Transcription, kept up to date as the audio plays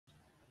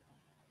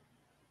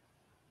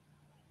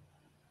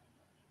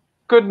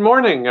Good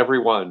morning,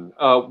 everyone.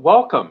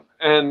 Welcome,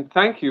 and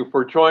thank you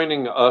for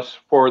joining us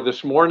for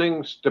this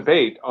morning's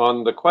debate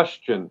on the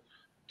question,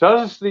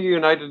 does the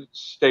United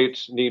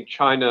States need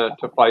China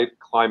to fight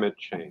climate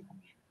change?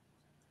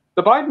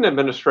 The Biden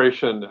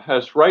administration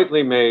has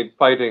rightly made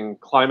fighting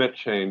climate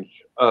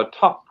change a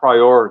top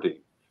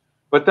priority,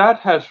 but that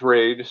has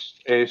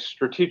raised a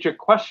strategic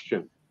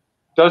question.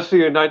 Does the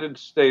United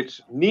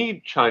States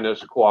need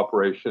China's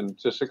cooperation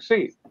to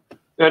succeed?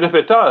 And if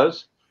it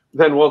does,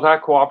 then will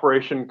that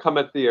cooperation come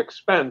at the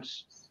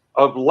expense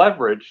of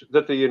leverage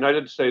that the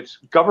United States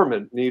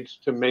government needs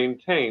to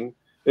maintain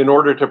in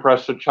order to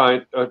press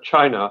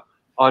China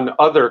on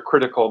other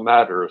critical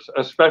matters,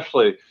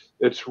 especially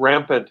its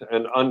rampant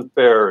and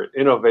unfair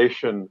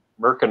innovation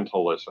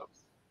mercantilism?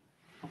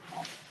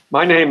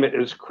 My name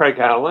is Craig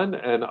Allen,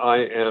 and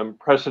I am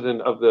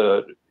president of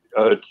the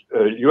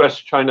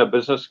U.S.-China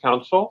Business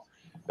Council,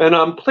 and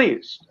I'm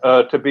pleased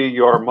to be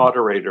your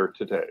moderator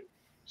today.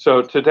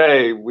 So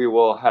today we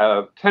will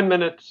have 10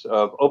 minutes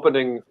of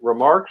opening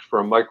remarks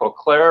from Michael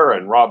Klare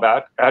and Rob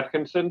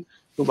Atkinson,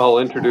 whom I'll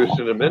introduce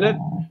in a minute.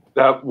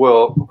 That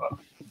will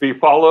be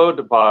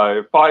followed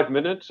by 5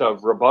 minutes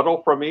of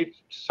rebuttal from each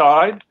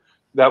side.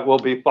 That will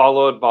be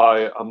followed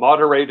by a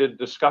moderated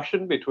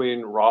discussion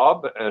between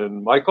Rob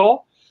and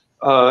Michael.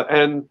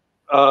 And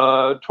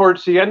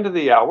towards the end of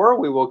the hour,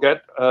 we will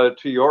get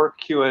to your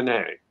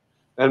Q&A,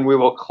 and we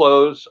will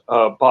close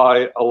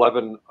by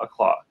 11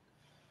 o'clock.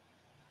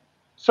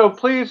 So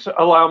please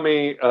allow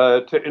me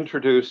to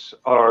introduce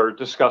our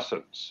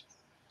discussants.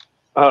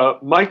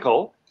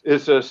 Michael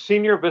is a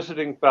senior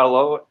visiting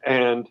fellow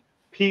and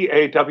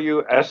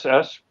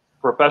PAWSS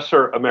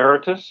Professor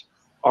Emeritus,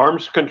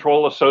 Arms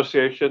Control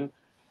Association,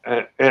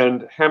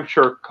 and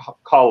Hampshire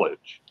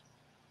College.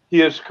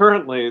 He is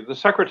currently the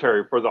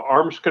secretary for the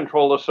Arms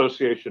Control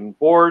Association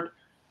Board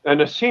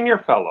and a senior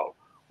fellow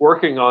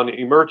working on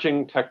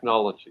emerging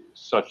technologies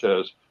such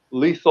as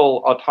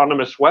lethal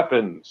autonomous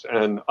weapons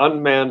and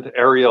unmanned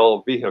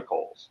aerial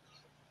vehicles.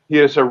 He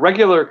is a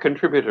regular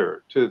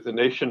contributor to The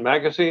Nation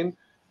magazine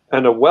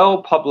and a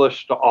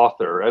well-published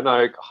author, and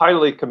I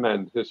highly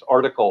commend his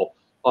article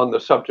on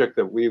the subject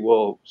that we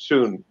will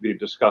soon be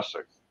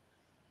discussing.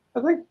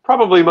 I think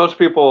probably most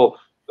people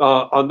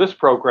on this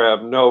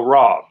program know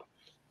Rob,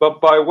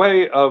 but by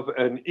way of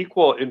an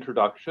equal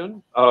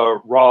introduction,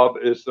 Rob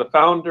is the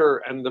founder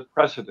and the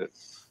president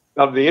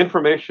of the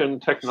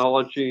Information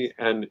Technology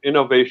and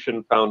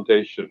Innovation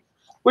Foundation,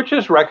 which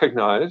is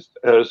recognized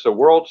as the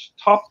world's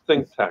top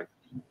think tank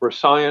for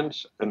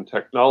science and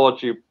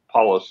technology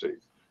policy.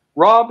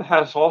 Rob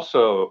has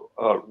also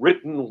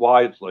written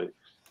widely,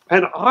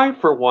 and I,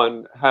 for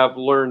one, have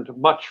learned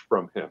much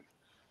from him.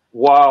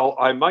 While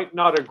I might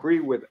not agree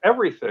with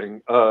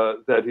everything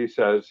that he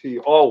says, he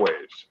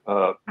always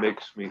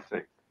makes me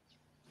think.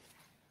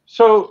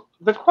 So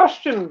the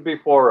question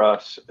before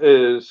us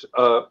is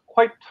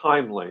quite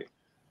timely,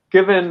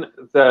 given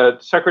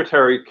that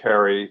Secretary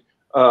Kerry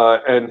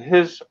and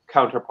his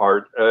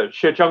counterpart,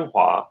 Xie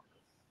Zhenghua,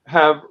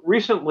 have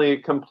recently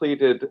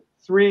completed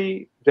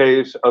 3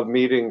 days of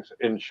meetings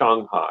in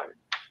Shanghai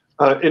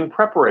in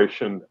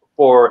preparation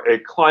for a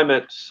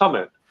climate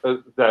summit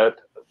that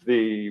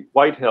the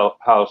White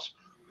House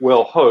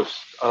will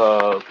host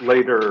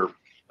later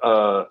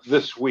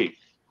this week.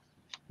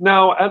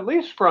 Now, at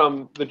least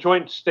from the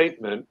joint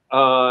statement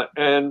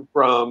and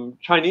from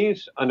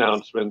Chinese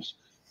announcements,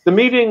 the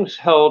meetings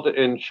held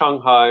in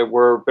Shanghai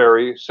were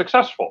very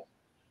successful.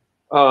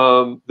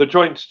 The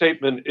joint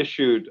statement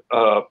issued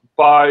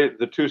by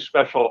the two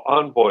special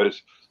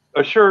envoys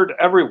assured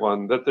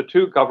everyone that the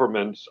two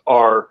governments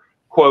are,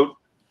 quote,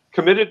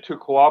 committed to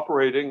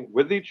cooperating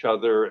with each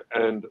other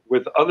and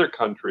with other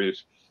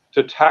countries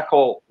to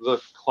tackle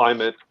the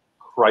climate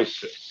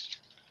crisis.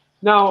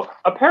 Now,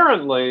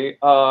 apparently,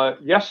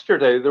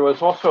 yesterday there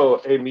was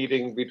also a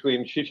meeting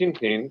between Xi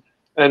Jinping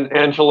and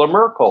Angela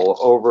Merkel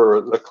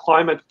over the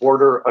climate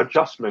border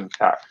adjustment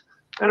tax.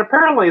 And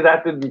apparently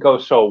that didn't go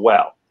so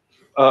well.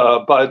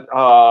 But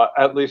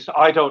at least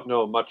I don't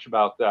know much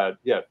about that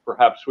yet.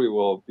 Perhaps we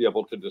will be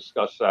able to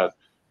discuss that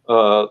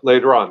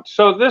later on.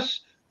 So this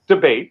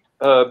debate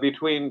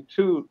between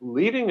two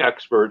leading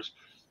experts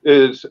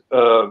is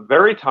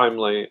very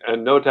timely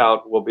and no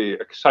doubt will be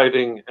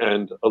exciting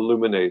and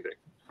illuminating.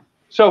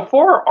 So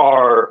for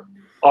our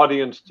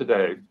audience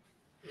today,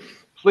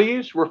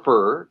 please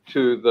refer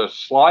to the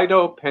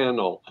Slido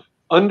panel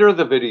under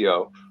the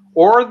video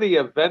or the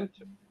event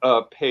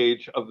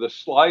page of the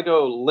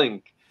Slido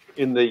link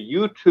in the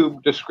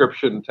YouTube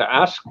description to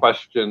ask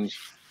questions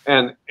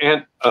and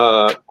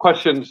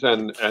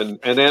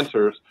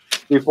answers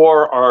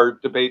before our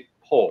debate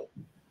poll.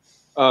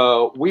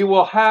 We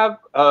will have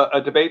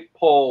a debate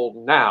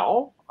poll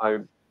now.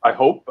 I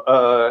hope.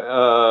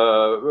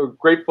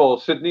 Grateful,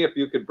 Sydney, if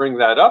you could bring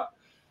that up.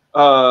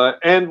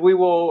 And we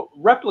will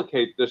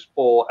replicate this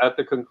poll at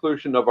the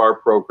conclusion of our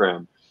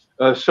program.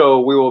 So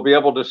we will be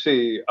able to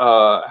see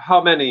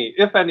how many,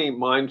 if any,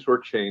 minds were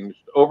changed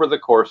over the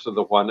course of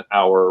the 1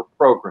 hour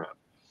program.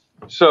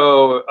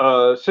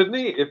 So,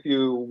 Sydney, if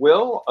you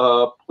will,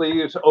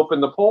 please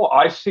open the poll.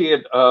 I see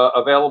it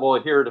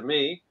available here to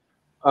me.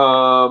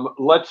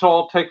 Let's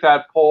all take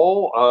that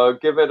poll,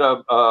 give it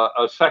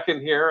a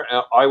second here.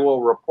 I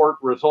will report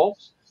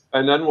results,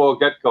 and then we'll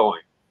get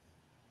going.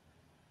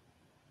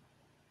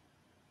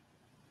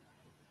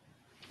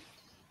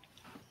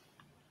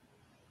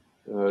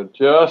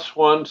 Just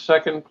 1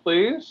 second,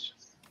 please.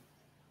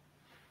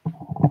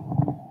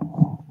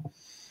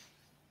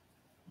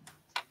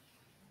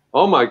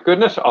 Oh my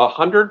goodness,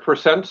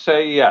 100%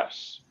 say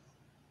yes.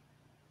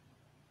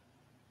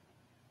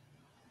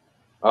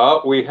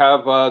 We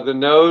have the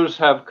no's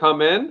have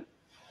come in.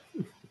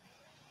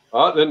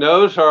 The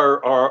no's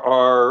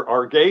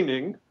are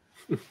gaining.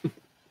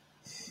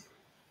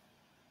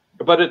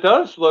 But it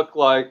does look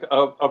like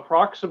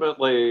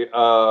approximately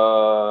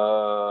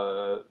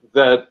that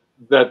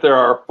there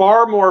are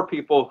far more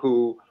people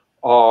who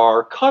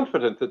are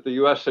confident that the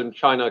U.S. and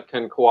China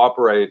can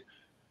cooperate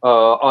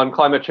on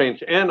climate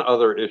change and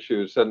other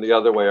issues than the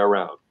other way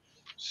around.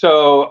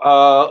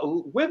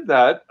 So with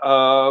that,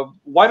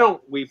 why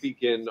don't we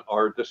begin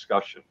our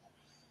discussion?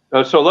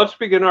 So let's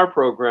begin our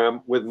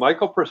program with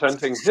Michael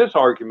presenting his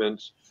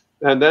arguments,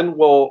 and then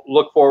we'll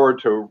look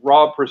forward to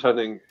Rob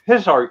presenting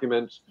his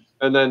arguments,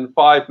 and then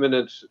 5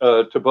 minutes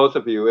to both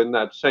of you in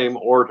that same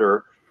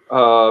order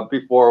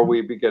before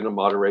we begin a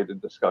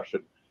moderated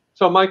discussion.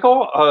 So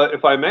Michael,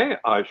 if I may,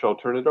 I shall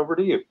turn it over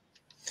to you.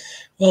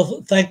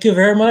 Well, thank you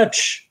very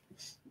much.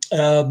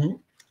 I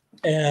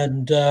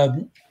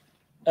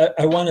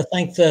want to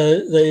thank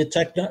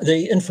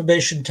the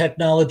Information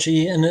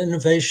Technology and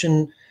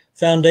Innovation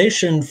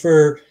Foundation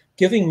for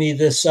giving me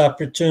this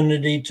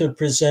opportunity to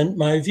present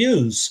my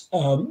views.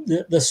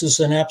 This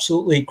is an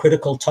absolutely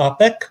critical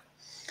topic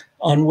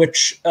on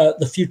which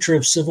the future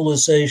of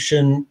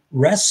civilization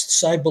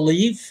rests, I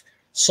believe.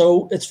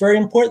 So it's very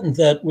important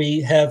that we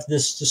have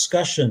this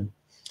discussion.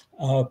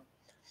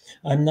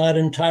 I'm not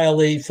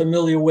entirely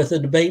familiar with the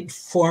debate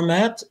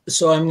format,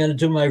 so I'm going to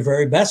do my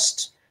very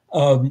best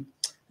to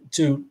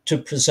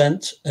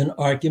present an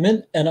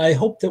argument. And I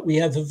hope that we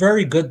have a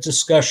very good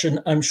discussion.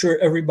 I'm sure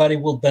everybody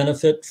will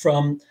benefit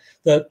from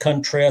the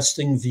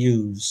contrasting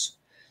views.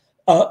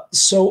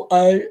 So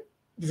I'm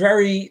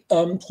very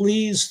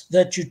pleased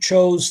that you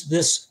chose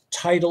this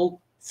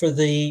title for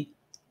the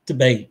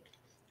debate.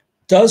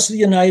 Does the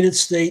United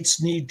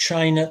States need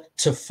China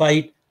to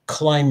fight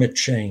climate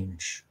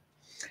change?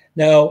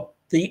 Now,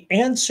 the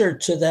answer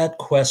to that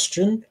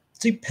question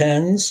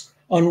depends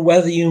on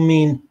whether you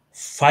mean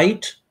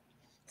fight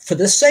for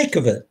the sake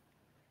of it.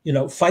 You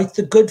know, fight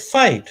the good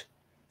fight,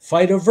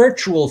 fight a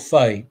virtual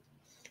fight,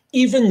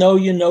 even though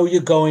you know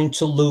you're going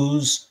to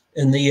lose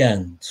in the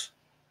end.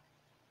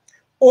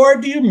 Or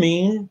do you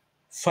mean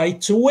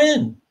fight to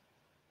win?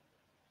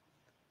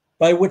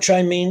 By which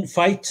I mean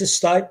fight to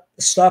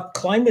stop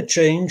climate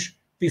change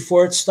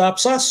before it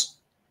stops us,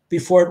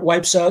 before it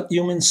wipes out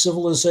human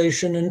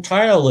civilization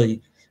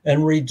entirely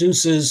and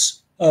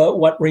reduces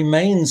what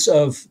remains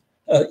of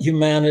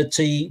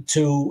humanity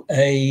to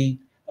a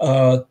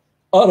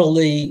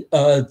utterly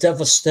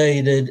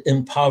devastated,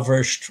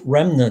 impoverished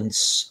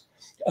remnants,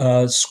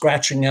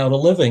 scratching out a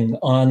living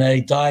on a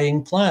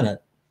dying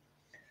planet.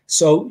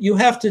 So you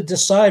have to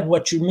decide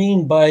what you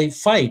mean by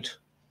fight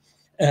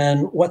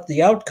and what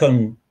the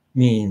outcome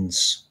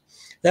means.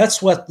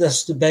 That's what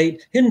this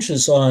debate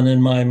hinges on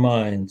in my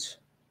mind.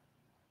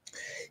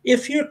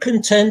 If you're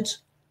content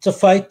to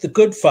fight the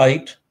good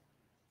fight,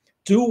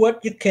 do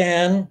what you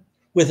can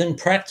within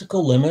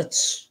practical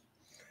limits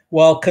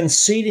while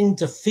conceding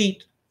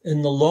defeat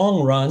in the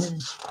long run,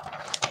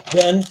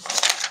 then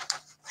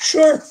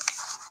sure,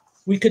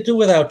 we could do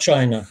without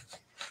China.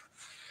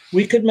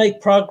 We could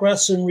make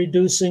progress in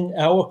reducing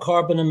our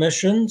carbon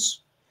emissions,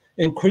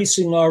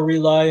 increasing our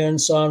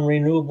reliance on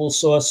renewable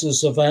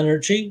sources of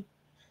energy,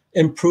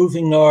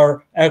 improving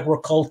our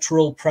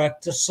agricultural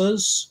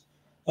practices,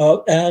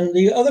 and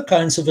the other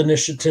kinds of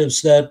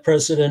initiatives that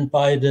President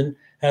Biden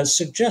has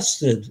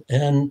suggested.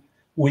 And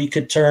we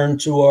could turn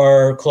to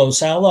our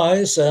close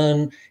allies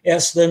and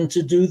ask them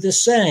to do the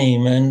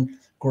same. And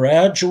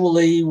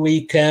gradually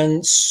we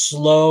can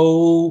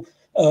slow,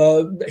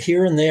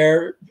 here and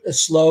there,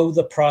 slow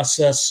the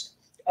process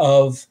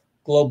of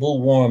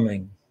global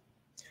warming.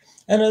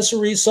 And as a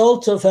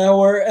result of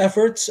our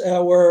efforts,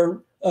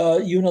 our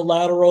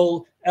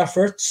unilateral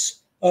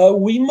efforts,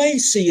 we may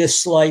see a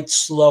slight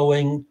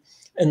slowing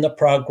in the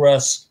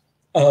progress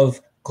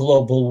of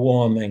global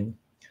warming.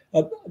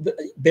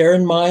 Bear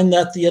in mind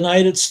that the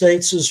United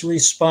States is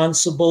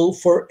responsible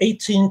for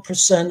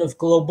 18% of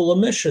global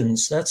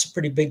emissions. That's a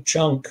pretty big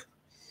chunk.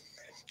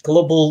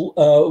 Global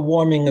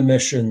warming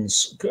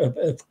emissions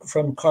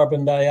from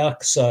carbon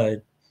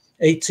dioxide,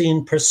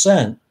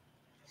 18%.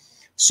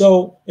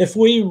 So if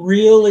we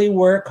really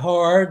work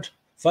hard,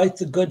 fight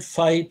the good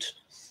fight,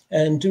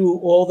 and do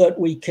all that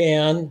we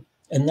can,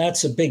 and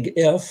that's a big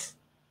if,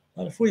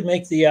 but if we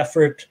make the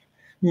effort,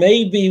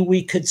 maybe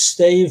we could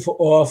stave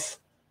off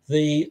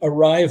the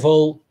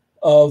arrival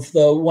of the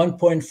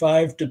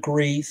 1.5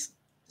 degree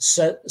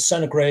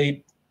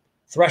centigrade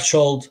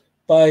threshold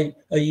by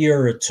a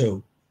year or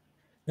two.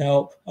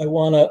 Now, I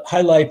want to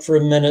highlight for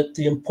a minute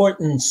the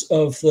importance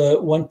of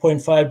the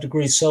 1.5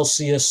 degrees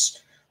Celsius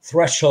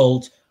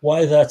threshold,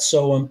 why that's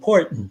so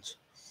important.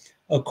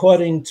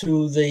 According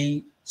to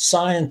the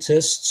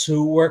scientists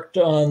who worked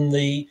on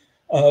the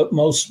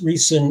most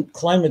recent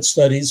climate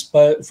studies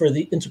for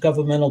the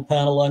Intergovernmental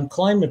Panel on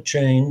Climate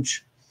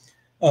Change,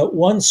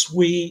 once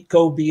we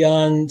go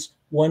beyond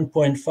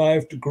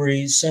 1.5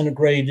 degrees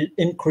centigrade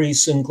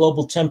increase in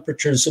global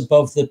temperatures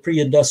above the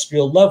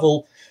pre-industrial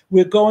level,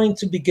 we're going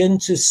to begin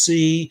to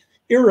see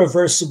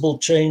irreversible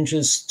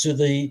changes to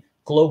the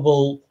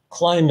global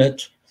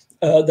climate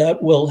that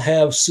will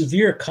have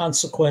severe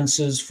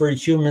consequences for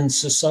human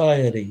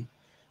society.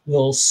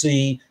 We'll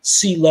see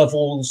sea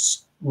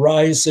levels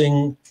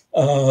rising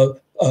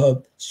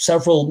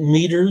several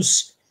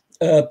meters,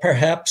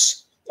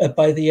 perhaps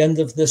by the end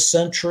of this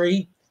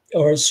century,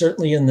 or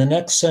certainly in the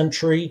next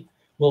century.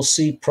 We'll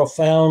see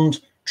profound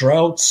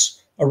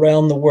droughts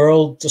around the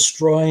world,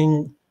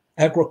 destroying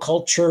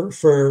agriculture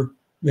for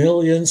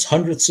millions,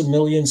 hundreds of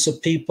millions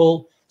of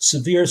people,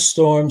 severe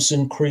storms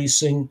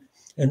increasing,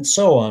 and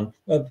so on.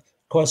 Of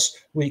course,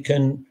 we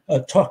can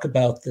talk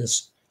about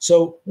this.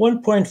 So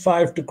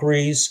 1.5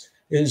 degrees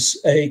is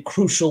a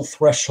crucial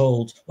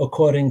threshold,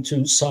 according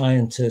to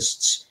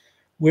scientists.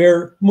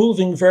 We're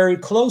moving very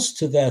close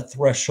to that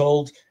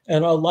threshold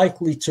and are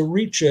likely to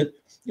reach it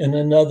in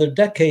another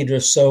decade or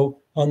so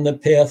on the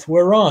path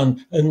we're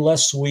on,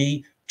 unless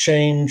we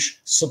change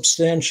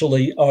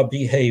substantially our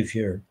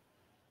behavior.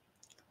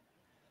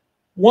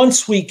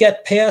 Once we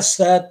get past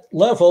that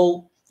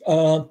level,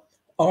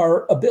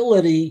 our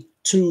ability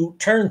to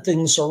turn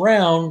things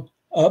around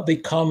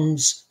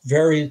becomes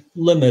very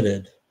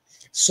limited.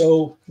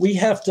 So we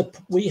have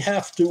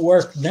to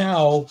work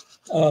now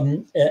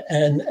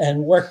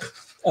and work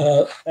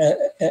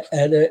at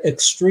an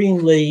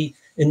extremely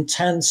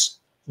intense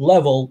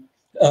level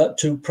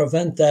to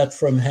prevent that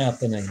from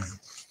happening.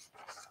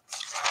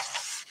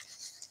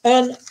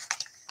 And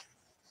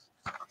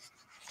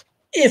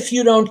if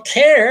you don't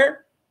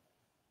care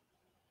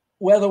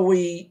whether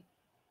we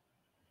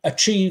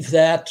achieve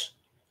that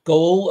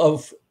goal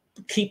of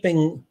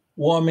keeping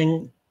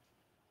warming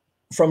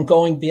from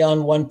going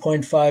beyond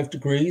 1.5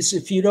 degrees,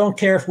 if you don't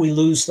care if we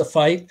lose the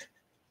fight,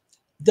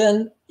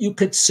 then you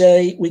could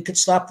say we could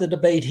stop the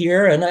debate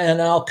here, and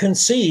I'll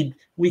concede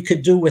we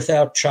could do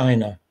without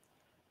China.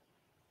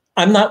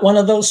 I'm not one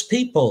of those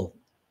people.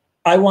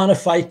 I want to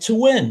fight to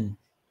win.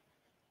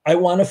 I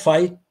want to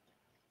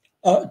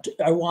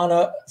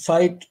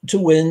fight to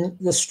win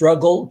the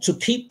struggle to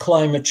keep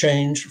climate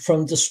change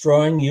from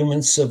destroying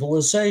human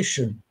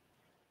civilization.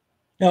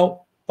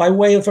 Now, by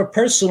way of a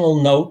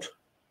personal note,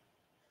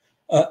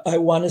 I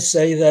want to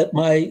say that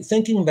my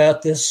thinking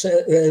about this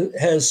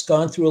has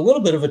gone through a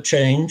little bit of a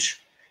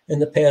change in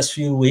the past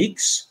few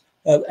weeks,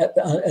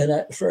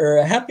 and for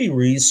a happy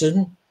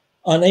reason.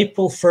 On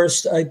April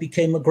 1st, I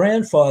became a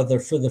grandfather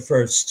for the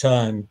first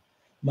time.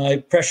 My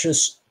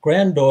precious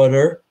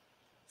granddaughter,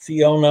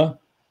 Fiona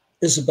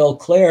Isabel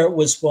Klare,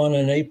 was born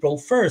on April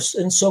 1st.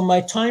 And so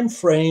my time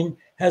frame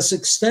has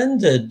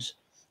extended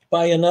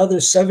by another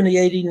 70,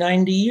 80,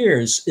 90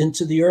 years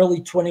into the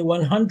early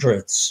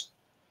 2100s.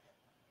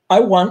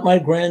 I want my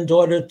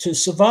granddaughter to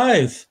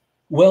survive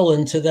well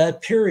into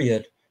that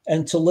period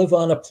and to live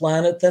on a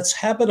planet that's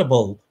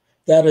habitable,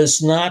 that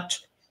is not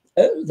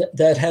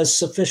that has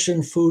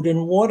sufficient food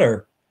and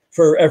water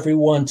for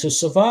everyone to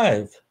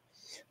survive,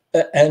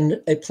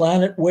 and a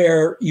planet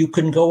where you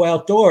can go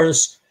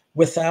outdoors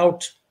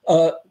without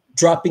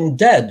dropping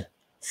dead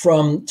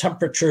from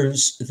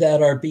temperatures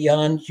that are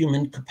beyond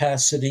human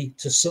capacity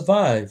to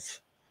survive.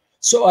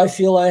 So I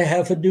feel I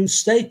have a new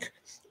stake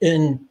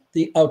in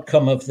the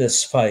outcome of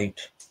this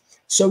fight.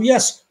 So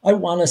yes, I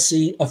want to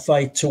see a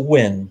fight to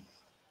win.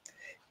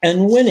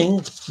 And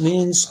winning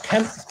means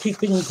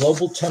keeping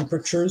global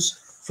temperatures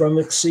from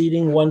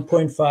exceeding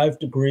 1.5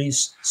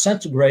 degrees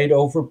centigrade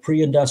over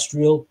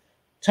pre-industrial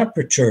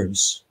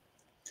temperatures.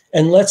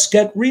 And let's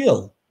get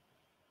real,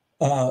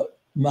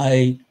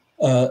 my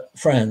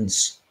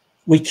friends.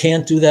 We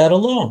can't do that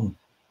alone.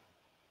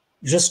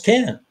 Just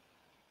can't.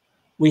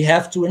 We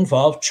have to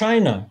involve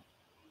China.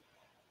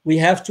 We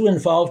have to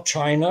involve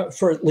China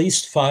for at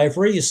least 5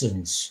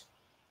 reasons.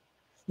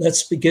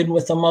 Let's begin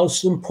with the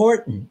most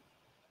important.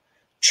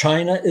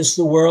 China is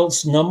the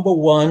world's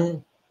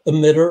 #1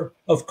 emitter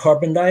of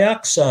carbon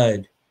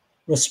dioxide,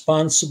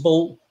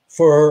 responsible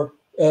for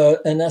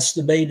an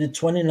estimated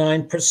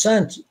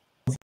 29%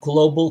 of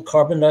global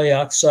carbon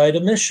dioxide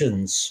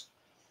emissions.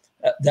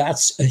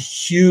 That's a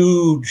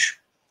huge,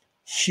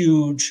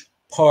 huge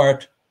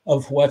part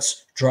of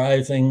what's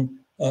driving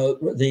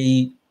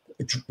the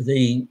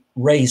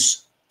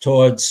race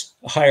towards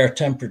higher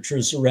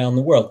temperatures around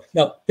the world.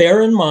 Now,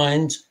 bear in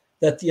mind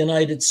that the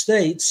United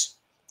States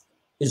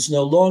is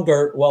no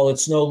longer, while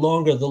it's no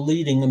longer the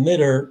leading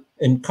emitter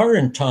in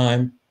current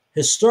time,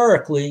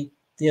 historically,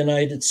 the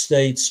United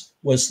States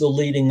was the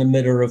leading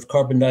emitter of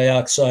carbon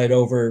dioxide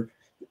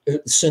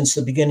since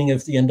the beginning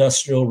of the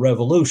Industrial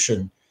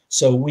Revolution.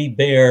 So we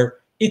bear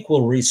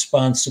equal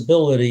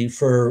responsibility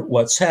for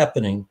what's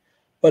happening.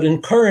 But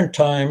in current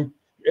time,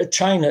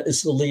 China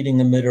is the leading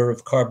emitter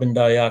of carbon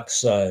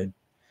dioxide.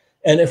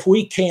 And if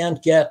we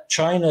can't get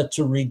China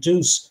to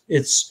reduce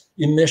its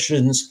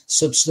emissions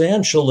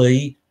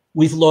substantially,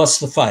 we've lost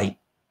the fight.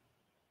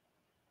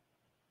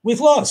 We've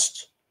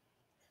lost.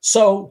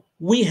 So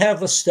we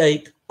have a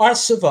stake. Our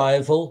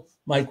survival,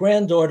 my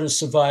granddaughter's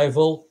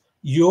survival,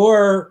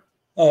 your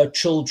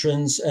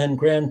children's and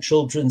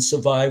grandchildren's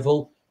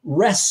survival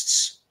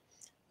rests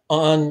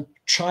on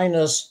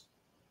China's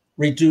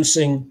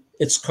reducing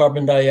its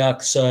carbon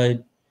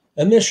dioxide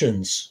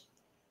emissions.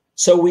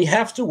 So we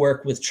have to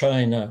work with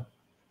China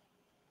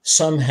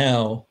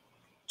somehow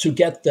to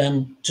get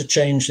them to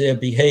change their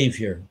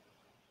behavior.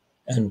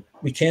 And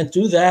we can't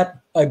do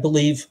that, I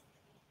believe,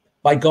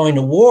 by going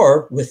to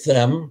war with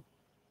them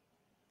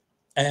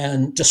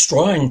and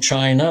destroying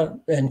China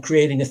and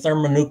creating a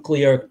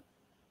thermonuclear,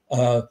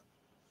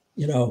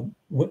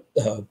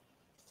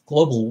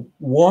 global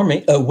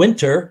warming,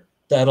 winter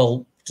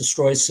that'll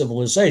destroy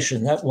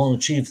civilization. That won't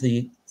achieve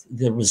the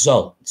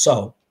result.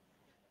 So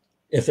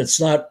if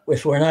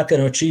we're not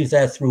going to achieve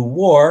that through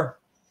war,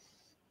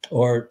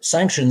 or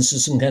sanctions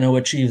isn't going to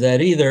achieve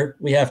that either,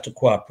 we have to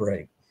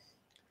cooperate.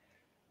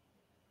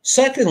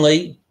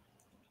 Secondly,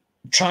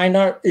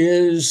 China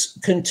is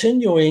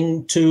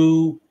continuing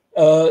to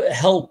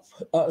help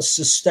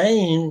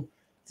sustain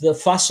the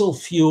fossil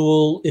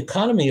fuel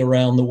economy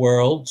around the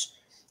world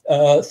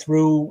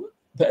through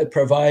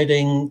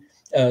providing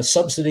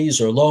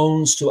subsidies or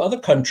loans to other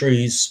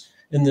countries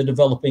in the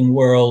developing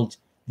world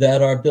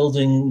that are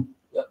building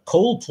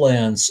coal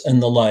plants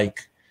and the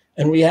like.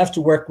 And we have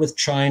to work with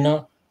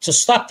China to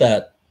stop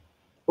that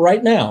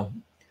right now.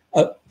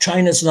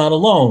 China's not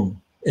alone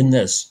in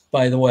this,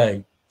 by the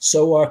way.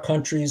 So are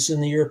countries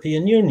in the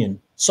European Union.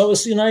 So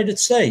is the United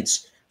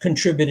States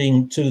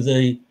contributing to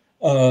the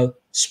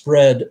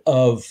spread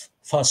of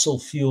fossil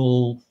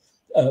fuel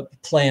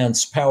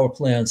plants, power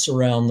plants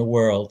around the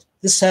world.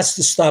 This has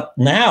to stop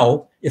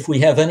now if we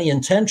have any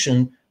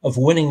intention of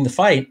winning the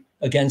fight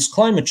against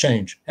climate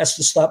change. It has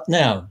to stop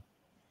now.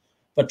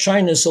 But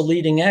China's a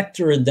leading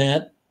actor in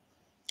that,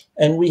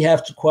 and we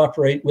have to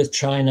cooperate with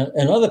China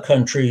and other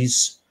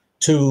countries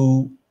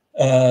to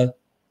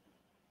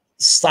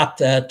stop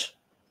that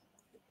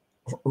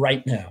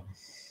right now.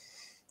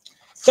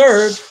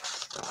 Third,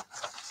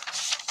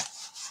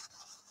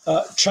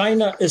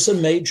 China is a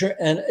major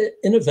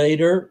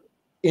innovator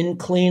in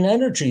clean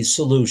energy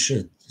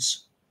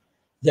solutions.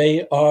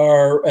 They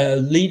are a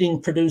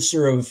leading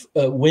producer of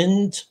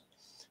wind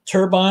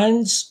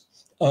turbines,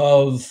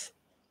 of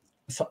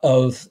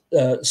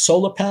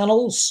solar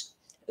panels.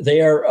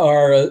 They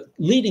are a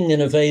leading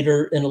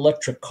innovator in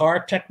electric car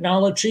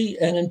technology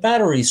and in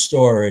battery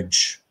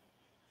storage.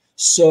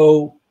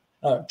 So,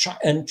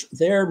 and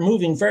they're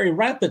moving very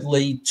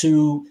rapidly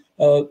to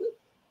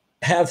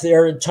have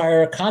their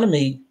entire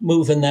economy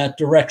move in that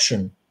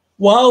direction,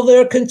 while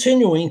they're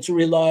continuing to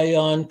rely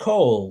on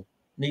coal,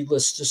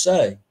 needless to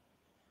say.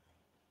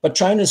 But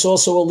China's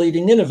also a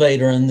leading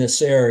innovator in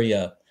this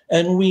area,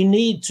 and we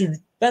need to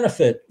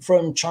benefit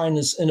from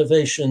China's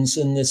innovations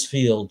in this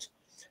field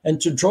and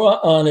to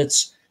draw on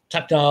its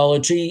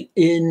technology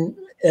in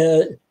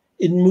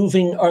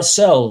moving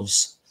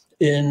ourselves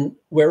in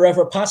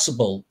wherever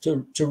possible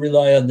to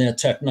rely on their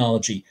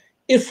technology.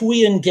 If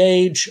we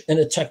engage in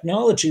a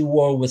technology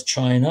war with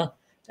China,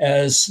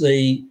 as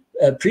the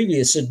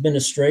previous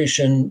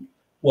administration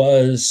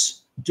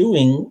was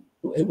doing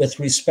with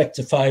respect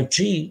to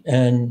 5G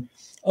and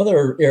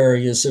other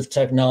areas of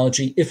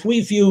technology, if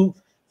we view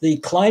the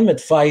climate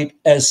fight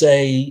as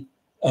a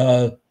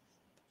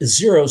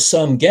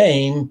zero-sum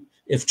game,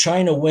 if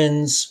China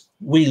wins,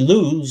 we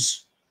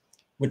lose,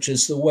 which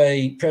is the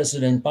way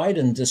President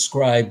Biden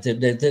described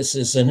it, that this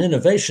is an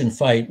innovation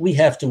fight. We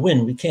have to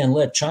win. We can't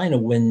let China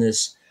win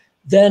this.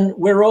 Then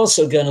we're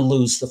also going to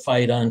lose the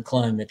fight on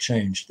climate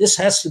change. This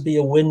has to be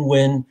a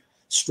win-win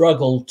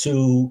struggle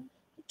to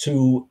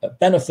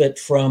benefit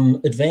from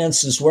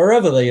advances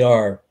wherever they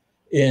are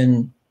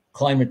in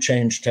climate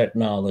change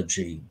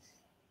technology.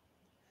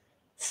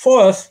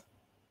 Fourth,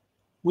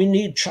 we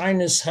need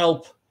China's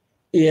help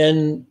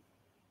in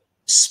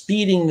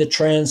speeding the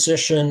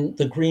transition,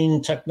 the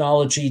green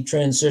technology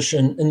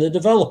transition in the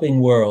developing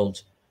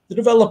world. The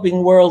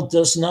developing world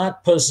does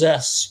not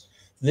possess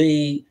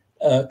the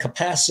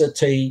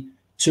capacity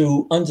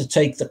to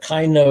undertake the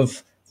kind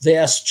of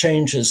vast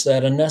changes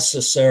that are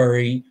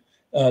necessary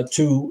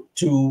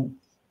to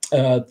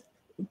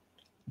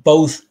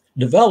both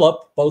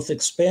develop, both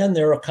expand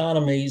their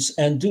economies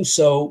and do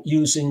so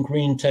using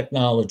green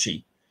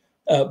technology.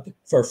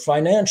 For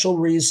financial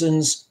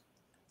reasons,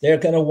 they're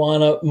going to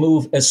want to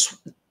move as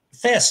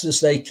fast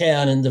as they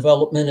can in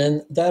development,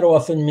 and that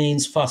often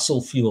means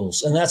fossil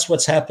fuels. And that's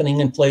what's happening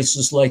in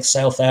places like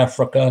South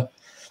Africa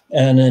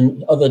and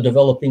in other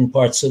developing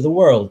parts of the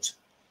world.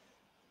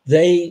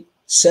 They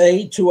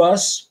say to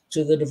us,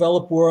 to the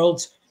developed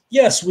world,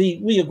 yes,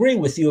 we agree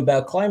with you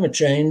about climate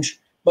change,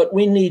 but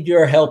we need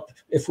your help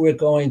if we're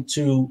going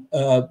to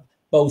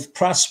both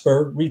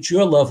prosper, reach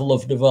your level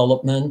of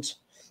development,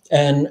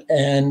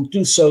 and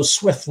do so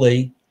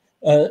swiftly.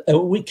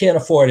 We can't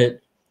afford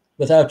it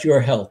without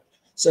your help.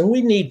 So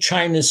we need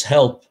China's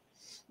help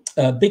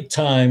big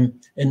time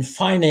in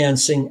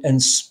financing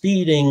and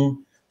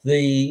speeding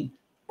the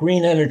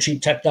green energy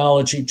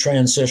technology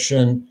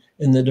transition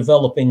in the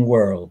developing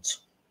world.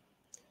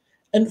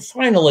 And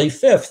finally,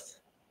 fifth,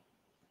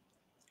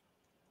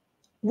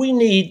 we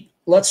need,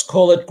 let's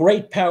call it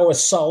great power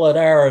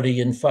solidarity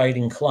in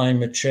fighting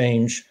climate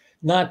change,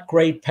 not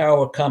great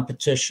power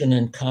competition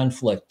and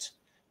conflict,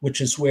 which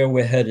is where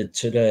we're headed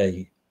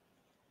today.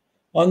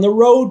 On the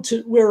road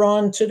we're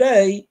on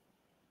today,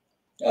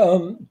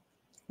 we're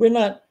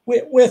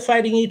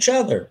fighting each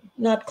other,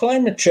 not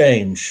climate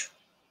change.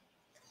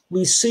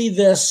 We see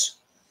this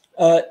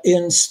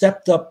in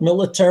stepped up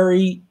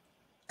military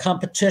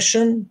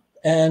competition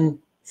and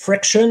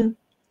friction.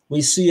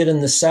 We see it in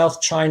the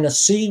South China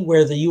Sea,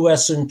 where the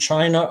US and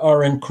China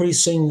are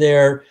increasing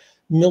their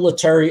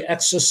military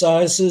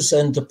exercises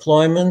and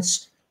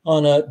deployments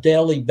on a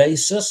daily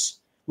basis.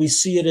 We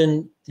see it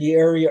in the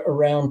area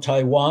around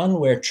Taiwan,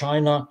 where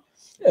China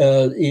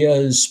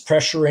is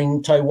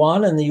pressuring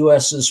Taiwan, and the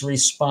US is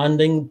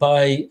responding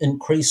by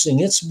increasing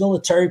its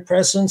military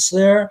presence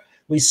there.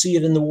 We see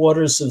it in the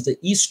waters of the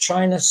East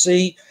China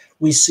Sea.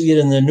 We see it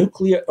in the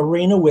nuclear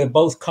arena, where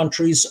both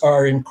countries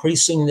are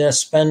increasing their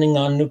spending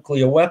on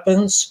nuclear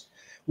weapons.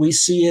 We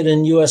see it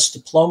in US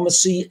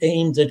diplomacy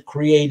aimed at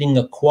creating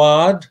a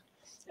Quad,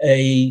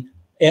 a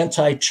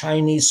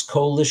anti-Chinese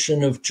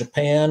coalition of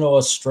Japan,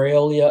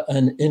 Australia,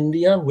 and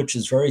India, which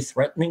is very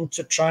threatening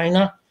to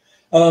China.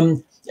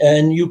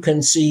 And you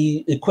can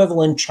see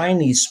equivalent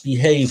Chinese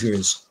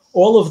behaviors.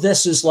 All of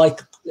this is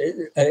like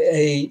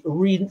a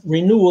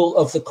renewal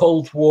of the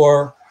Cold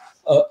War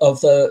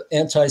of the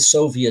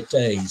anti-Soviet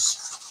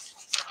days.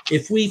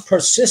 If we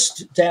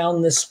persist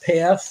down this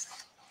path,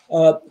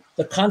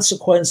 the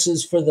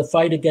consequences for the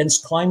fight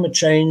against climate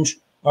change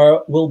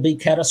will be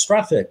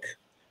catastrophic.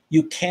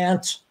 You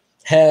can't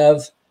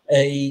have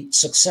a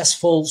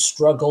successful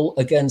struggle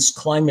against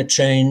climate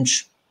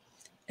change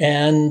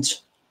and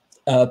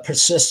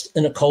persist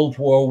in a Cold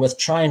War with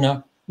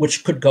China,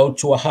 which could go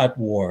to a hot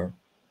war.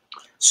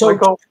 So,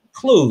 Michael, to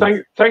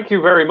conclude, thank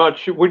you very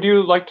much. Would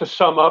you like to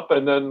sum up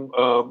and then?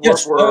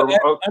 Yes,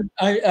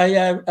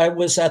 I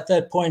was at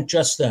that point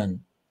just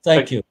then.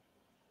 Thank you.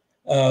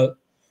 I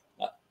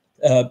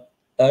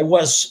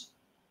was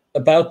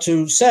about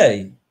to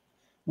say,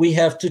 we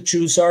have to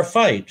choose our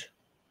fight.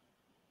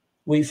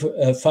 We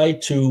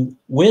fight to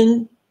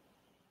win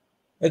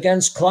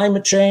against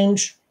climate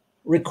change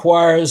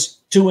requires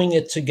doing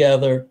it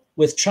together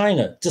with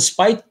China,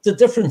 despite the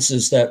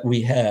differences that we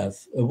have,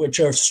 which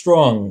are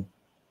strong.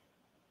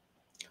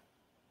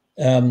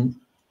 Well,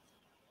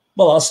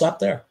 I'll stop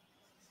there.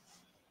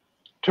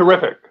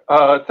 Terrific.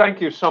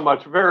 Thank you so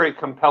much. Very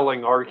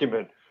compelling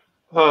argument.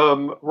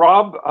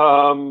 Rob,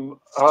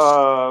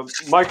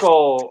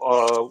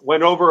 Michael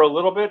went over a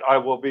little bit. I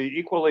will be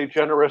equally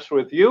generous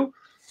with you.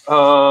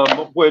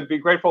 Would be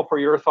grateful for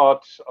your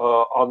thoughts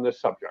on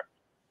this subject.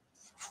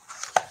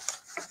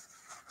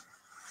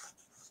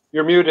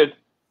 You're muted.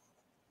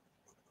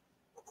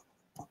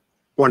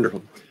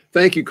 Wonderful.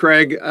 Thank you,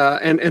 Craig.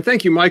 And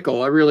thank you,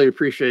 Michael. I really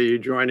appreciate you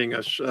joining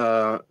us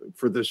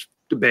for this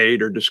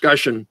debate or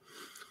discussion.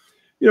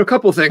 You know, a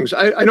couple of things.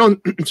 I don't,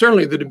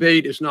 certainly the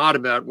debate is not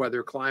about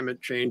whether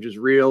climate change is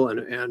real and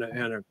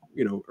a,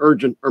 you know,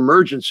 urgent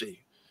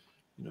emergency.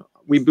 You know,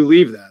 we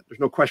believe that. There's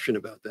no question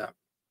about that.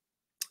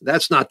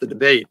 That's not the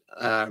debate.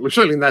 Well,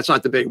 certainly that's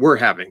not the debate we're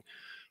having.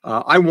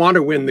 I want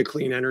to win the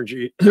clean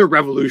energy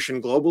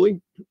revolution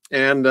globally,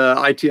 and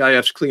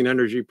ITIF's clean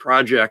energy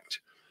project,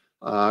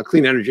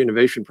 Clean Energy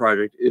Innovation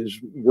Project, is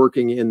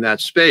working in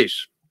that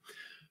space.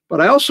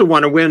 But I also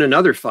want to win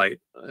another fight,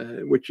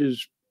 which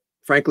is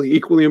frankly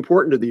equally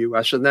important to the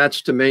US, and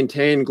that's to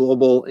maintain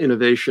global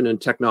innovation and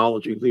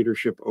technology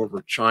leadership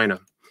over China.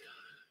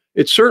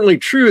 It's certainly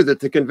true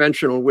that the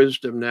conventional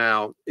wisdom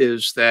now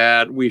is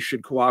that we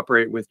should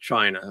cooperate with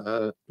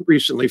China.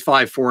 Recently,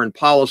 5 foreign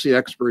policy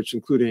experts,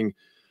 including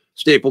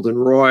Stapleton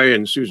Roy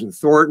and Susan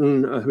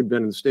Thornton, who'd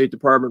been in the State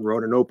Department,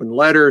 wrote an open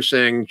letter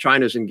saying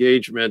China's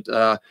engagement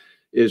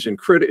is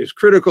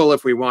critical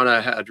if we want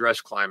to address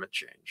climate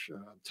change.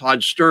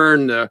 Todd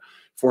Stern, the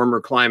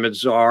former climate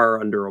czar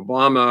under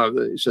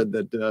Obama, said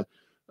that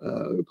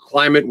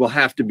climate will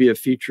have to be a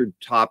featured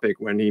topic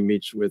when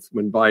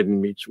Biden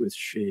meets with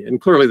Xi. And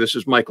clearly this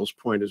is Michael's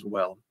point as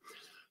well.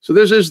 So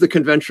this is the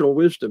conventional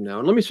wisdom now.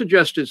 And let me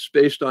suggest it's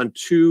based on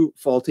 2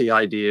 faulty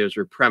ideas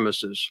or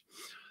premises.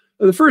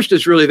 The first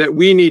is really that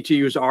we need to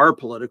use our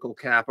political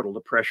capital to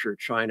pressure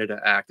China to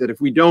act, that if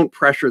we don't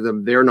pressure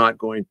them, they're not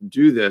going to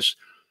do this.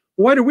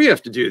 Why do we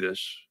have to do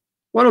this?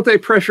 Why don't they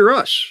pressure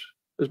us?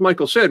 As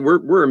Michael said,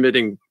 we're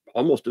emitting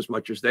almost as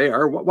much as they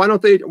are. Why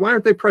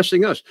aren't they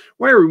pressing us?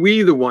 Why are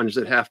we the ones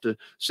that have to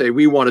say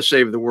we want to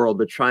save the world,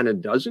 but China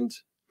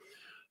doesn't?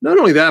 Not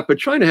only that, but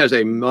China has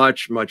a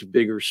much, much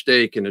bigger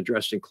stake in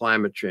addressing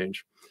climate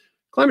change.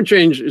 Climate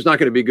change is not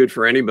going to be good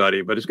for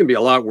anybody, but it's going to be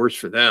a lot worse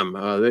for them.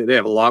 They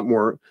have a lot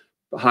more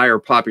higher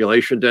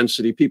population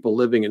density, people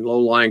living in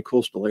low-lying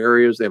coastal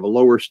areas. They have a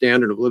lower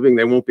standard of living.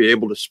 They won't be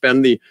able to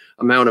spend the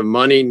amount of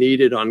money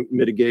needed on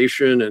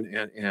mitigation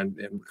and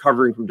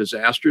recovering from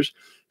disasters.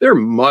 They're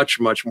much,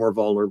 much more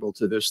vulnerable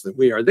to this than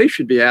we are. They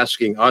should be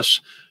asking us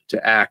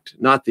to act,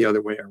 not the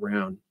other way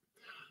around.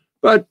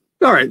 But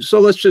all right, so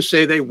let's just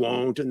say they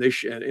won't, and they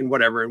should, and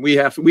whatever. And we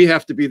have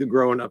to be the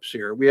grown-ups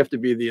here. We have to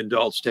be the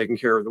adults taking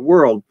care of the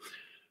world.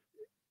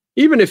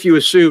 Even if you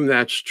assume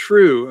that's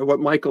true, what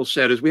Michael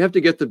said is we have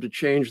to get them to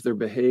change their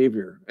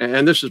behavior.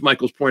 And this is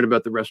Michael's point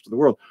about the rest of the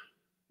world.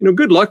 You know,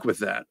 good luck with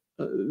that.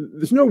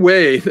 There's no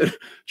way that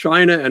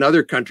China and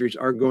other countries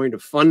are going to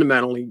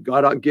fundamentally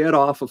get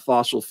off of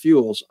fossil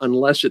fuels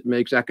unless it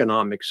makes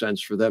economic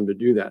sense for them to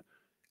do that.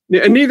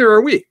 And neither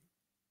are we.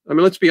 I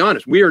mean, let's be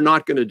honest, we are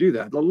not going to do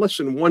that. Less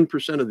than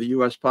 1% of the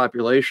US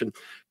population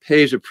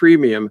pays a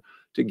premium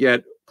to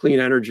get clean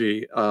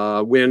energy,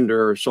 wind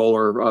or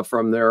solar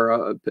from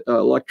their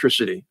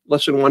electricity,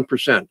 less than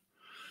 1%.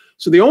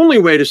 So the only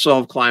way to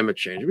solve climate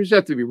change, we just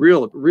have to be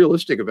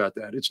realistic about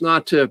that. It's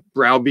not to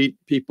browbeat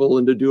people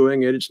into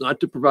doing it. It's not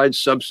to provide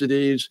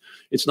subsidies.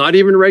 It's not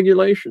even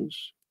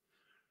regulations,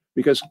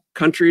 because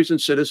countries and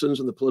citizens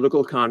and the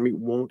political economy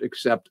won't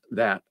accept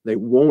that. They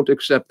won't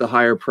accept the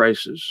higher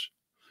prices.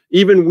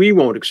 Even we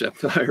won't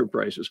accept the higher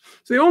prices.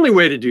 So the only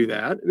way to do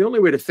that, the only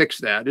way to fix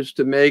that is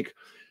to make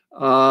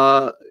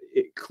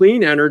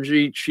clean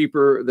energy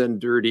cheaper than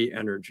dirty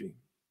energy.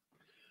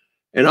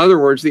 In other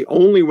words, the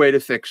only way to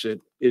fix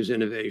it is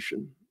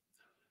innovation.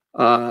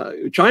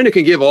 China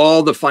can give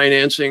all the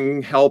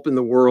financing help in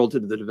the world to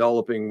the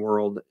developing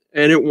world,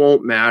 and it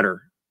won't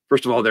matter.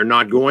 First of all, they're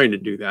not going to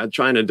do that.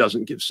 China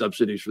doesn't give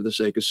subsidies for the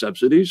sake of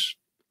subsidies.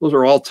 Those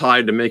are all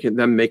tied to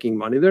them making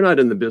money. They're not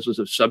in the business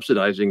of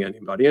subsidizing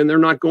anybody, and they're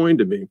not going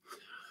to be.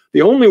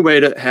 The only way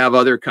to have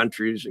other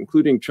countries,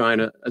 including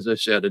China, as I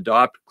said,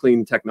 adopt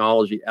clean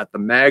technology at the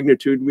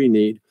magnitude we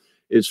need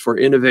is for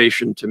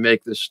innovation to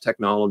make this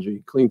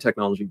technology, clean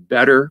technology,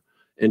 better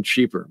and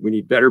cheaper. We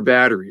need better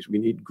batteries. We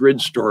need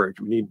grid storage.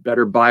 We need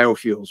better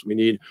biofuels. We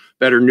need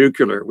better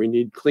nuclear. We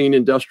need clean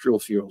industrial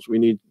fuels. We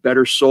need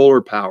better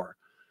solar power.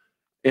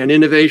 And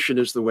innovation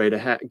is the way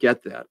to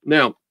get that.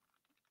 Now,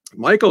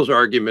 Michael's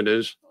argument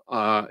is,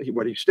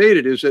 what he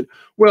stated is that,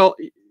 well,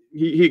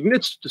 he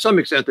admits to some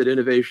extent that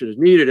innovation is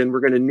needed, and we're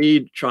going to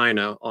need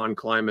China on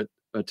climate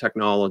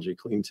technology,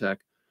 clean tech.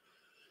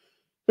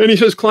 And he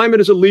says climate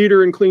is a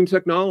leader in clean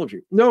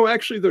technology. No,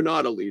 actually, they're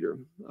not a leader.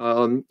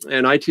 And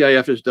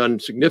ITIF has done a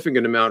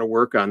significant amount of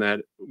work on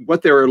that.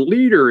 What they're a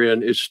leader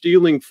in is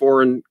stealing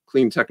foreign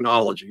clean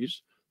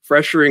technologies,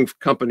 pressuring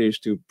companies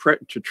to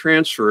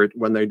transfer it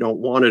when they don't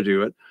want to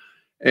do it,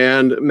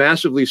 and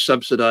massively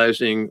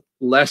subsidizing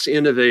less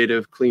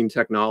innovative clean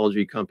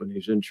technology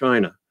companies in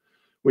China.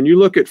 When you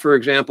look at, for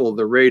example,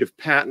 the rate of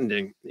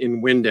patenting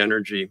in wind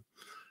energy,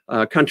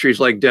 countries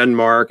like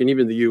Denmark and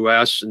even the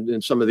US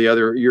and some of the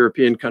other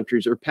European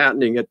countries are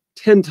patenting at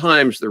 10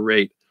 times the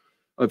rate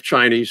of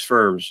Chinese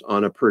firms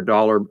on a per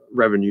dollar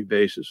revenue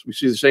basis. We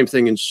see the same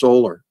thing in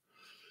solar.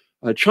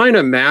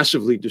 China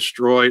massively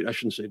destroyed, I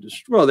shouldn't say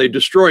destroyed, well, they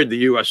destroyed the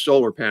US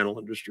solar panel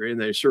industry, and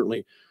they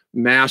certainly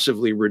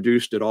massively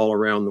reduced it all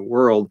around the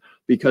world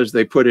because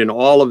they put in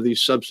all of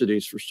these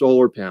subsidies for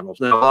solar panels.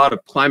 Now, a lot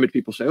of climate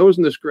people say, oh,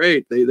 isn't this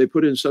great? They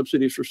put in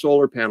subsidies for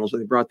solar panels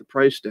and they brought the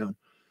price down.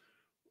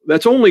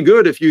 That's only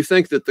good if you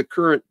think that the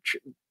current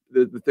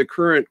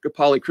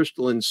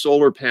polycrystalline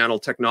solar panel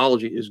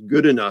technology is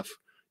good enough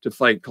to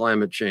fight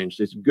climate change.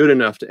 It's good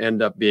enough to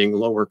end up being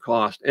lower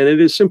cost, and it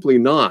is simply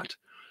not.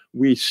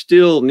 We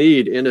still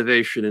need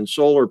innovation in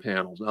solar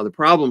panels. Now, the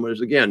problem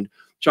is, again,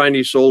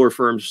 Chinese solar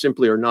firms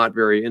simply are not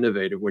very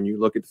innovative when you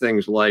look at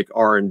things like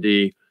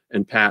R&D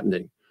and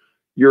patenting.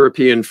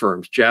 European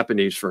firms,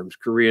 Japanese firms,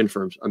 Korean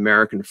firms,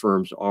 American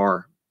firms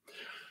are.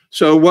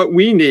 So what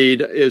we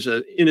need is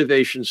an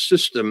innovation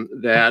system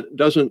that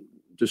doesn't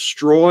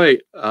destroy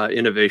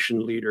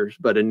innovation leaders,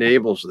 but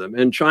enables them.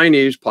 And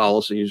Chinese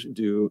policies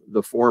do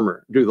the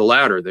former, do the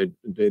latter.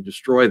 They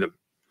destroy them.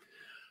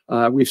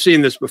 We've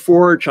seen this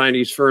before.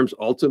 Chinese firms,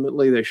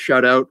 ultimately, they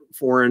shut out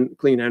foreign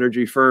clean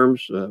energy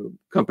firms.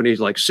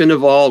 Companies like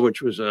Sinovel,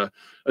 which was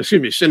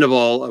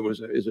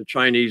Sinovel is a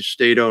Chinese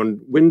state-owned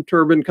wind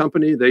turbine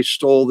company. They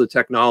stole the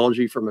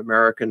technology from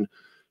American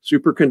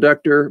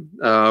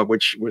Superconductor,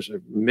 which was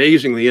an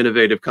amazingly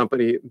innovative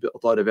company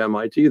built out of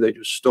MIT. They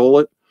just stole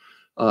it.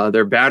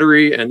 Their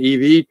battery and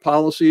EV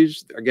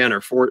policies, again,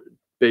 are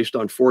based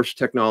on forced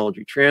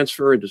technology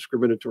transfer and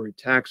discriminatory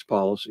tax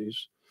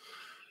policies.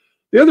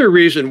 The other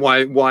reason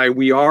why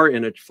we are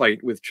in a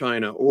fight with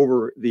China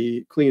over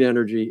the clean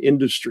energy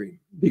industry,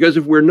 because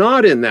if we're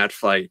not in that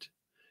fight,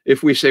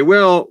 if we say,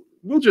 well,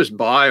 we'll just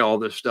buy all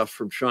this stuff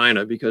from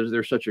China because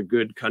they're such a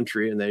good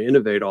country and they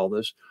innovate all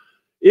this,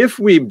 if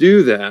we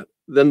do that,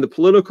 then the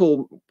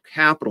political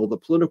capital, the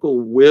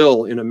political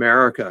will in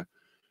America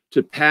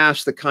to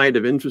pass the kind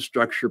of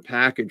infrastructure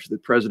package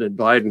that President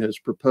Biden has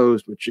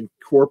proposed, which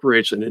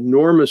incorporates an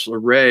enormous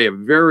array of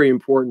very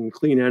important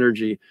clean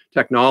energy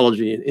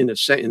technology in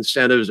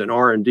incentives and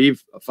R&D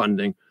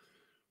funding,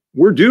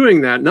 We're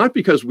doing that not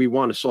because we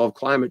want to solve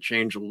climate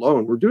change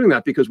alone. We're doing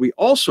that because we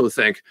also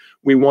think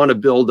we want to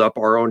build up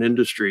our own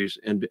industries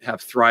and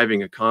have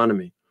thriving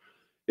economy.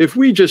 If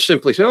we just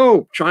simply say,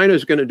 oh,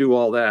 China's going to do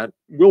all that,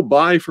 we'll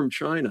buy from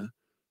China,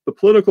 the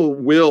political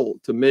will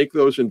to make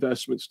those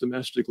investments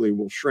domestically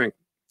will shrink.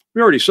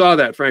 We already saw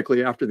that,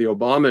 frankly, after the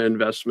Obama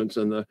investments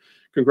and the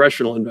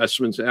congressional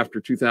investments after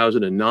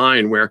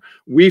 2009, where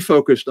we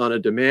focused on a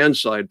demand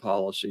side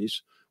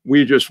policies.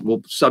 We just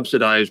will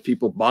subsidize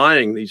people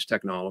buying these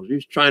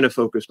technologies. China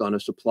focused on a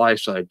supply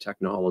side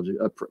technology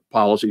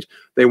policies.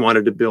 They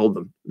wanted to build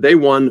them. They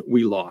won,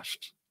 we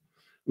lost.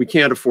 We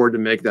can't afford to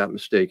make that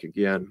mistake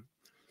again.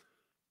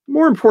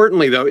 More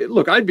importantly, though,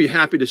 look, I'd be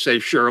happy to say,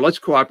 sure, let's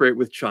cooperate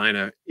with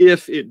China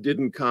if it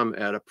didn't come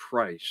at a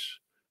price.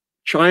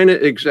 China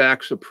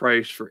exacts a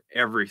price for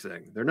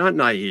everything. They're not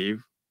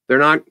naive. They're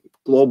not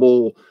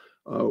global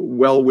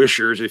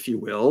well-wishers, if you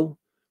will.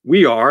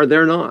 We are,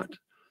 they're not.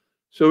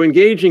 So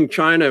engaging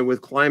China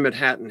with climate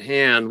hat in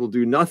hand will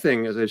do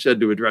nothing, as I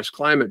said, to address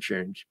climate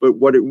change. But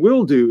what it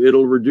will do,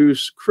 it'll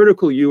reduce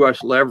critical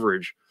U.S.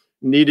 leverage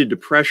needed to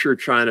pressure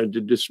China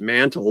to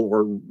dismantle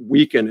or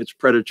weaken its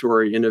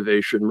predatory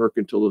innovation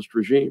mercantilist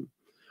regime.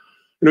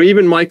 You know,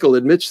 even Michael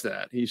admits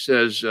that. He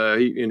says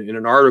in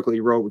an article he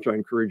wrote, which I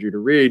encourage you to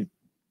read,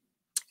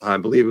 I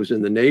believe it was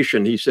in The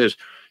Nation, he says,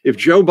 if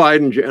Joe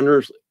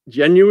Biden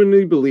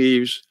genuinely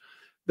believes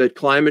that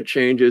climate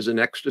change is an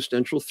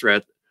existential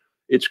threat,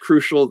 it's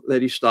crucial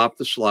that he stop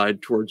the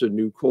slide towards a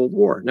new Cold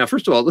War. Now,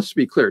 first of all, let's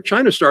be clear.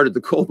 China started the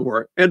Cold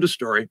War. End of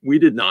story. We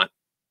did not.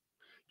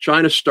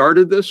 China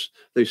started this.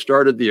 They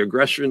started the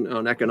aggression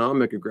on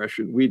economic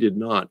aggression. We did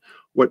not.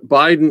 What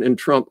Biden and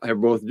Trump are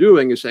both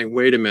doing is saying,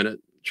 wait a minute,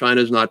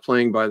 China's not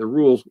playing by the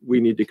rules. We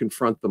need to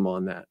confront them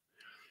on that.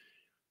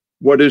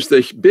 What is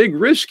the big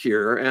risk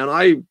here? And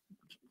I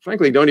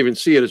frankly don't even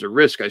see it as a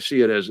risk. I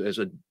see it as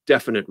a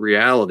definite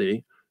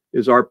reality,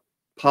 is our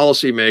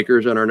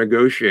policymakers and our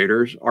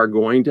negotiators are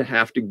going to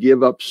have to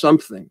give up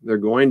something. They're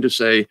going to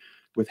say,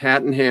 with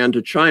hat in hand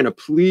to China,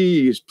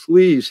 please,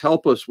 please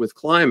help us with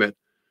climate.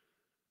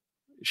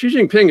 Xi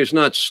Jinping is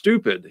not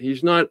stupid.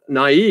 He's not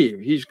naive.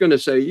 He's going to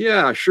say,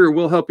 yeah, sure,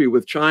 we'll help you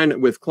with China,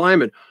 with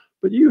climate,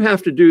 but you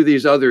have to do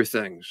these other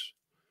things.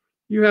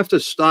 You have to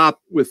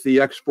stop with the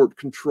export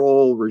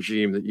control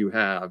regime that you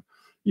have.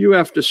 You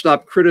have to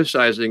stop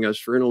criticizing us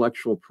for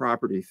intellectual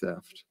property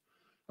theft.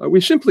 We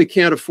simply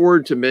can't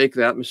afford to make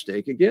that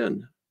mistake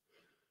again.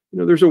 You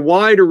know, there's a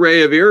wide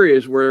array of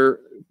areas where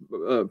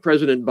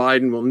President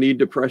Biden will need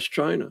to press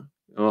China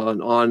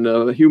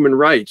on human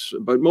rights,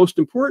 but most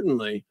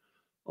importantly,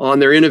 on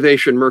their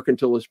innovation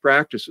mercantilist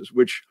practices,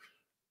 which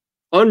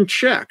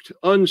unchecked,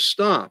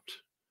 unstopped,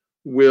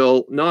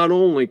 will not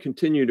only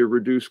continue to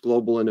reduce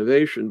global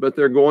innovation, but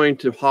they're going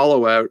to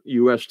hollow out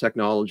US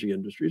technology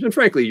industries and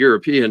frankly,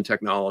 European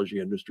technology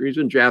industries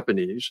and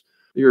Japanese.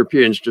 The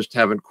Europeans just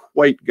haven't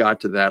quite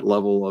got to that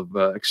level of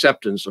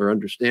acceptance or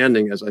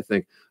understanding as I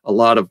think a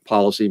lot of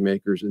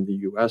policymakers in the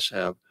US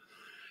have.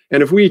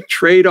 And if we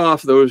trade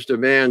off those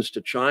demands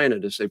to China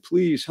to say,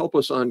 please help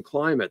us on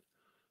climate,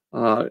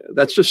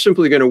 that's just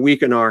simply going to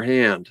weaken our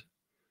hand.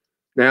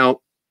 Now,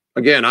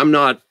 again, I'm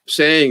not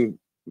saying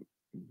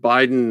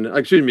that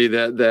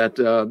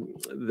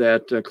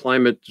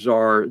climate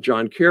czar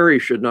John Kerry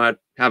should not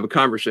have a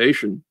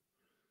conversation.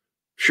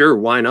 Sure,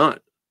 why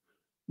not?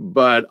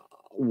 But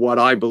what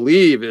I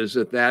believe is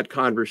that that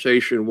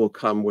conversation will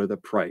come with a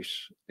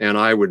price. And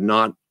I would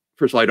not,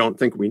 first of all, I don't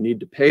think we need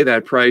to pay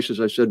that price, as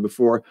I said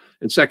before.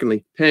 And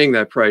secondly, paying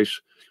that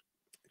price,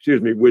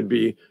 would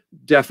be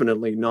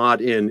definitely not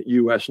in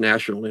US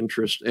national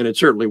interest. And it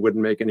certainly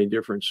wouldn't make any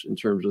difference in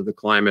terms of the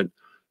climate.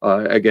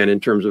 Again, in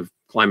terms of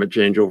climate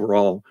change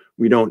overall,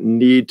 we don't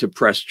need to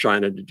press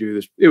China to do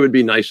this. It would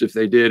be nice if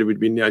they did. It would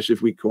be nice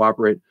if we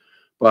cooperate,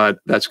 but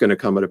that's going to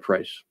come at a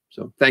price.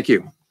 So thank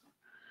you.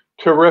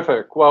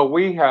 Terrific. Well,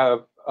 we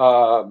have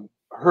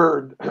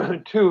heard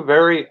two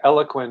very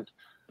eloquent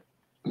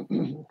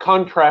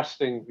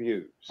contrasting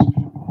views.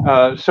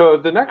 So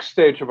the next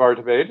stage of our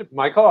debate,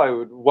 Michael, I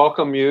would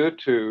welcome you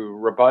to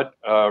rebut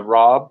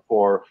Rob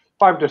for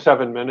 5 to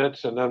 7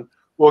 minutes, and then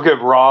we'll give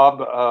Rob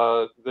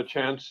the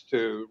chance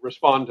to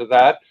respond to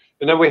that.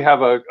 And then we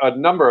have a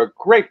number of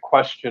great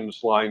questions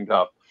lined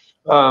up.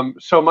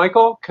 So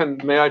Michael,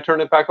 may I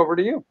turn it back over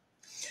to you?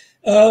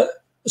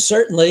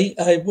 Certainly.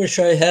 I wish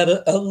I had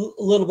a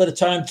little bit of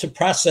time to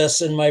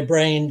process in my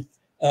brain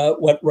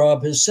what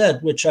Rob has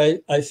said, which I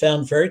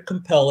found very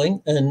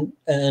compelling and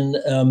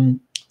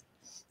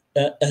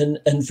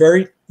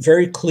very,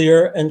 very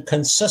clear and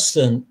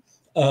consistent.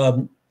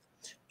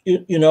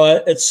 You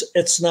know,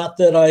 it's not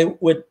that I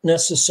would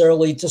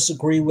necessarily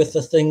disagree with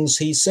the things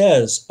he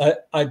says.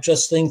 I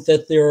just think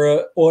that they're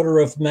an order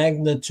of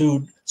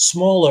magnitude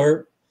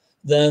smaller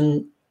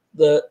than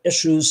the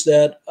issues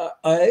that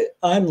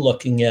I'm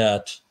looking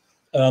at.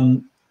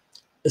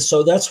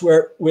 So that's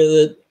where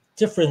the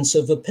difference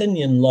of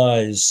opinion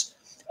lies.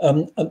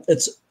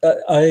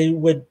 I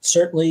would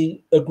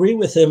certainly agree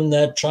with him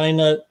that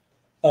China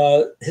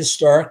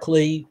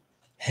historically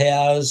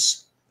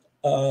has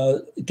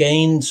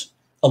gained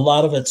a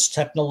lot of its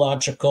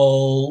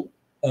technological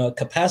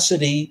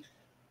capacity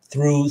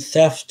through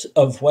theft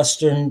of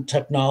Western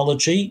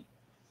technology,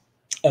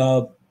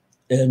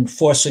 and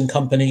forcing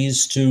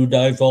companies to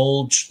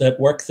divulge that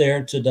work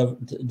there to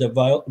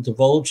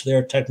divulge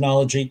their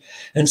technology,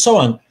 and so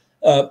on.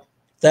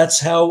 That's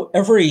how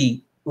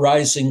every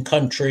rising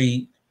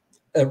country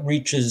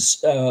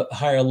reaches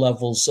higher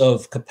levels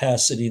of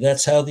capacity.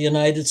 That's how the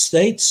United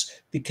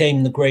States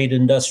became the great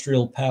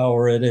industrial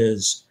power it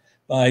is,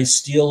 by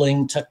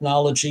stealing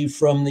technology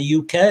from the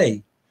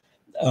UK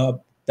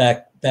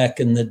back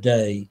in the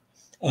day.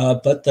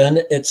 But then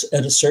it's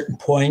at a certain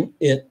point,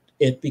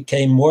 it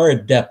became more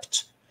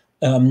adept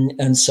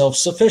and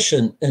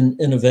self-sufficient in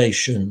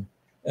innovation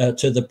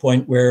to the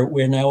point where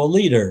we're now a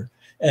leader.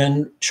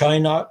 And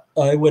China,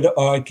 I would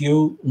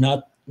argue,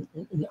 not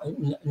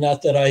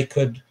that I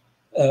could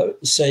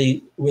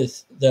say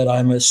that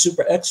I'm a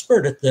super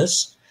expert at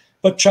this,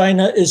 but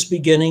China is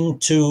beginning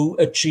to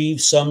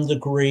achieve some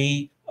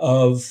degree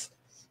of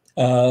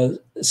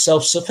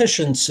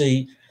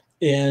self-sufficiency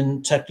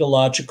in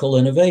technological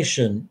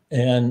innovation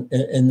and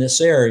in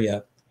this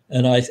area.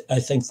 And I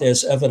think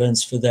there's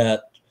evidence for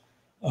that.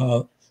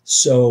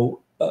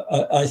 So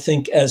I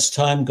think as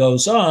time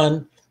goes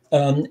on,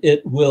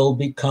 it will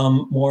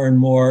become more and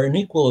more an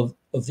equal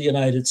of the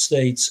United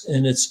States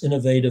in its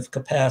innovative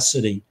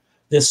capacity.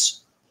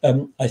 This,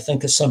 I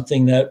think, is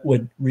something that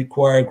would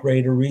require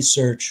greater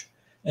research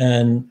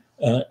and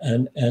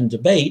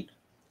debate.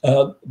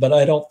 But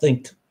I don't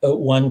think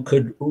one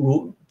could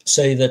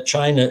say that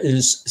China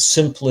is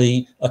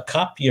simply a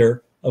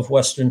copier of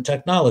Western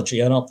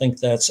technology. I don't think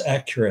that's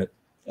accurate.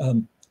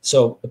 But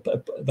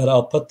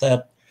I'll put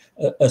that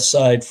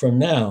aside from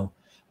now.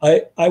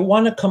 I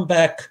want to come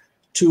back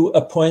to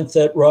a point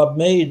that Rob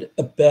made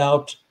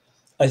about,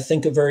 I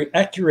think, a very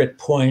accurate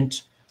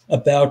point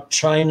about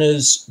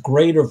China's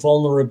greater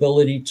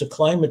vulnerability to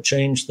climate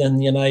change than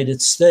the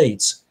United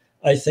States.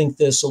 I think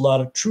there's a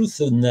lot of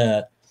truth in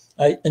that.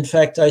 In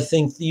fact, I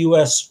think the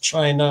US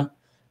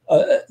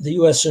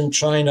and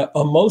China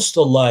are most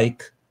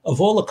alike of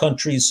all the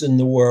countries in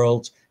the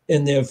world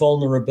in their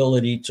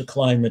vulnerability to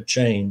climate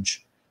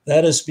change.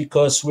 That is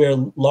because we're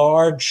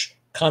large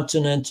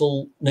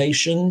continental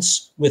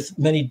nations with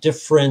many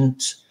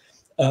different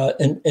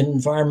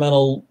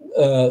environmental,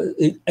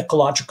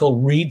 ecological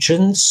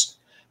regions,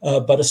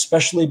 but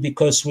especially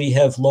because we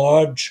have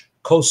large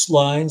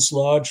coastlines,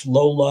 large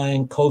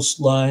low-lying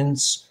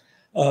coastlines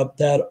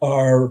that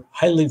are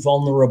highly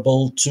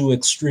vulnerable to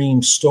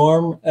extreme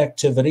storm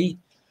activity.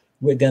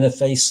 We're going to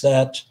face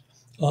that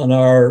on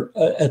our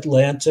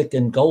Atlantic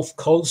and Gulf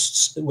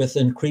coasts with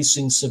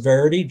increasing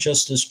severity,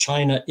 just as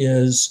China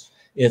is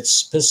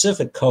its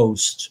Pacific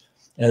coast,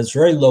 has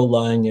very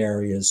low-lying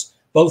areas.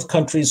 Both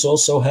countries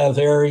also have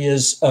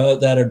areas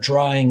that are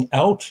drying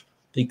out,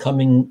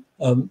 becoming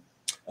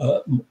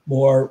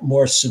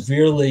more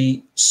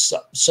severely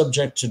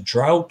subject to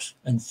drought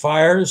and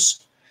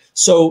fires.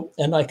 So,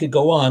 and I could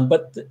go on,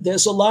 but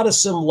there's a lot of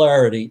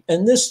similarity.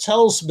 And this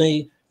tells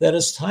me that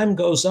as time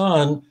goes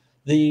on,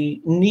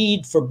 the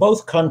need for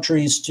both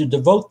countries to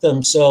devote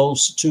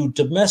themselves to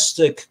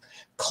domestic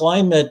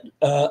climate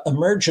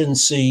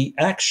emergency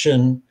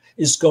action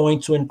is going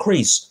to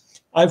increase.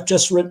 I've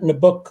just written a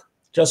book,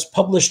 just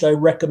published, I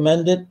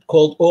recommend it,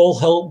 called All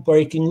Hell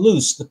Breaking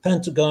Loose, the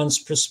Pentagon's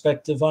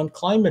Perspective on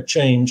Climate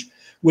Change,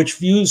 which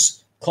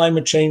views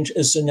climate change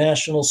as a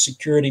national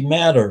security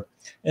matter.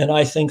 And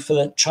I think for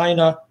that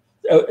China,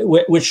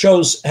 which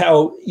shows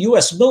how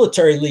US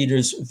military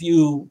leaders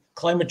view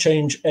climate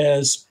change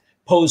as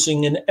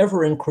posing an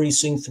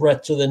ever-increasing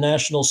threat to the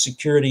national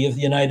security of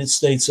the United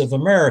States of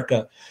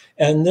America.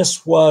 And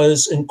this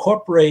was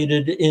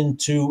incorporated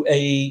into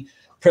a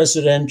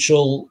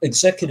presidential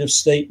executive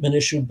statement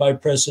issued by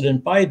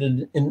President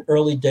Biden in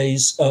early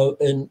days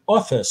in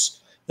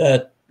office,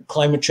 that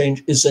climate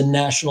change is a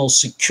national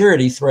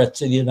security threat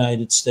to the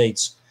United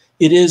States.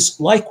 It is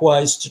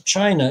likewise to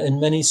China in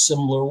many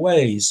similar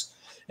ways.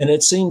 And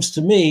it seems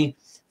to me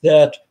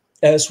that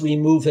as we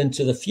move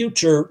into the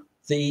future,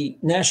 the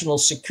national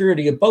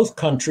security of both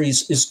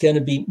countries is going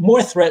to be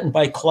more threatened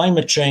by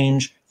climate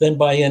change than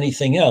by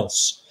anything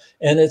else.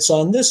 And it's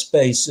on this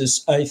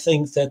basis, I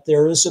think, that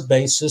there is a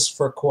basis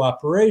for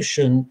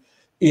cooperation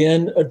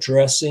in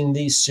addressing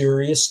these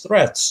serious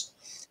threats.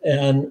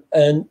 And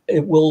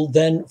it will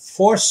then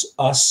force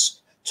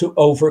us to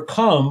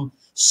overcome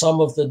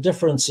some of the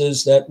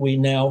differences that we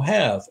now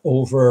have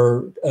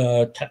over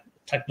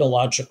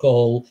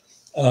technological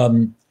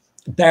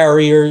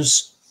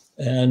barriers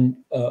and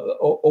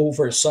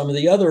over some of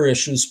the other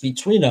issues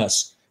between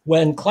us.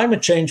 When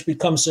climate change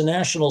becomes a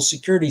national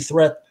security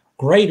threat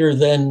greater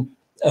than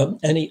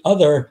any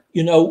other,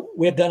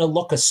 we're going to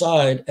look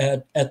aside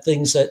at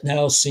things that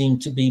now seem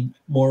to be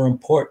more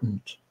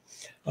important.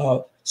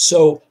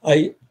 So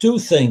I do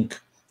think,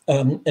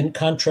 in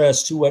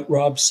contrast to what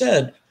Rob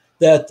said,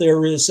 that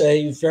there is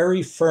a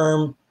very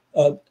firm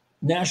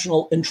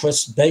national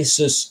interest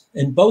basis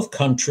in both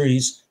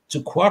countries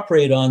to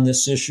cooperate on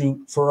this issue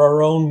for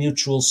our own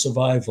mutual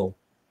survival.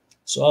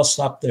 So I'll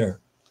stop there.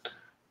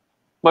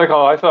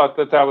 Michael, I thought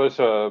that that was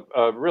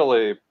a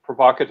really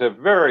provocative,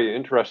 very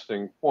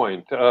interesting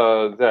point,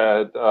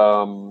 that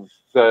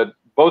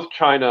both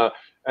China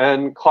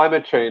and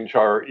climate change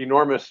are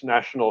enormous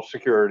national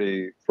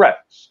security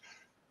threats.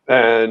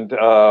 And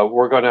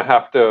we're going to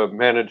have to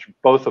manage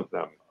both of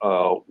them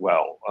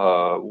well.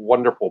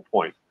 Wonderful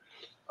point.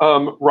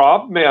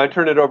 Rob, may I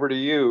turn it over to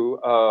you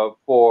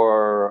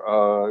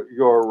for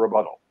your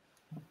rebuttal?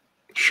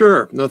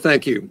 Sure. No,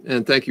 thank you.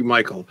 And thank you,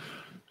 Michael.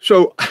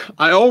 So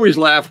I always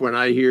laugh when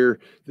I hear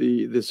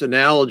this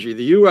analogy.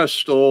 The U.S.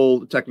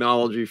 stole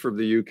technology from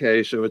the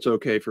U.K., so it's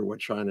okay for what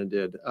China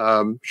did.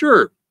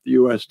 Sure, the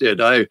U.S. did.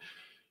 I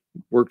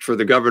worked for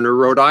the governor of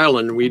Rhode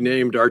Island. We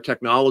named our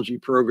technology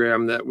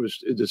program that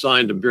was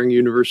designed to bring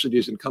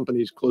universities and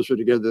companies closer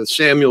together the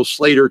Samuel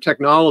Slater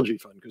Technology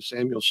Fund, because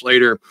Samuel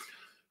Slater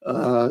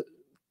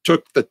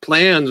took the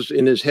plans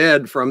in his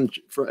head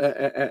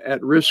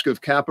at risk of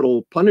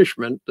capital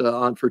punishment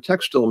for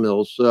textile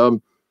mills.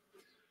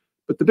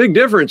 But the big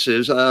difference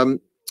is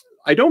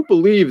I don't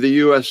believe the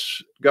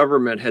U.S.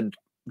 government had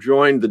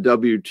joined the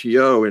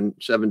WTO in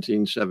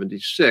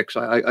 1776.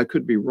 I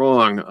could be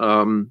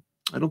wrong.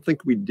 I don't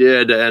think we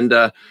did.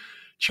 And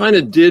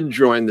China did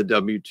join the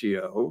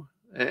WTO.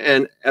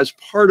 And as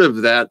part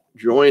of that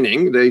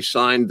joining, they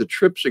signed the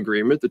TRIPS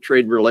agreement, the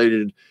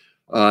trade-related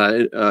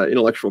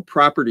intellectual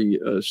property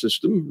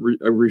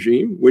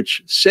regime,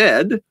 which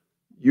said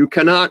you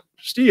cannot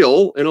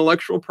steal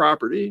intellectual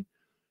property.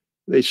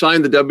 They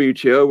signed the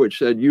WTO, which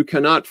said you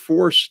cannot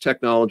force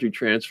technology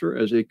transfer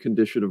as a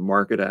condition of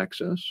market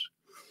access.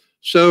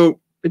 So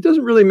it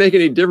doesn't really make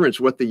any difference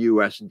what the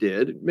U.S.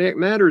 did. It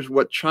matters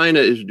what China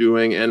is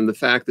doing and the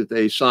fact that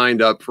they signed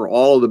up for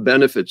all of the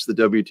benefits the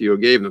WTO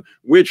gave them,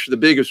 which the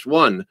biggest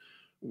one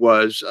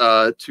was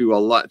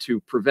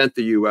to prevent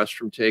the U.S.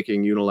 from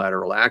taking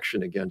unilateral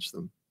action against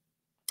them.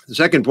 The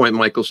second point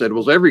Michael said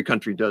was every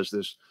country does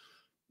this.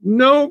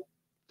 No.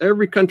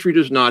 Every country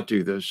does not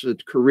do this.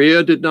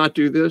 Korea did not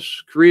do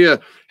this. Korea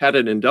had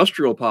an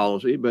industrial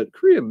policy, but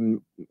Korea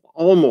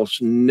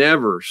almost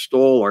never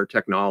stole our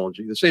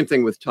technology. The same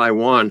thing with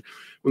Taiwan.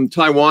 When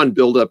Taiwan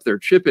built up their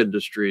chip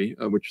industry,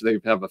 which they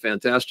have a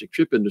fantastic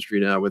chip industry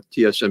now with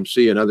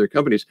TSMC and other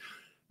companies,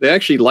 they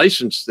actually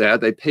licensed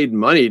that. They paid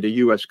money to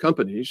U.S.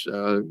 companies,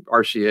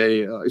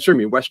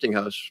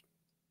 Westinghouse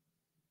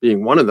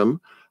being one of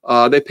them.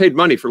 They paid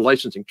money for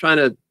licensing.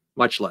 China,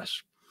 much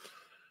less.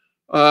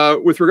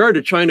 With regard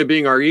to China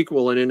being our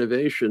equal in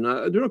innovation,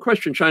 there's no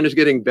question China's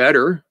getting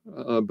better.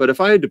 But if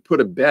I had to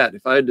put a bet,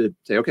 if I had to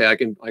say, okay,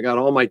 I got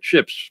all my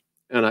chips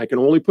and I can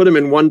only put them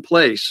in one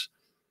place,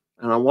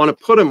 and I want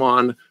to put them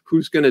on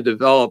who's going to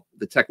develop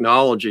the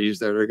technologies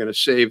that are going to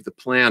save the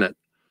planet,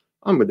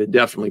 I'm going to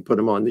definitely put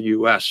them on the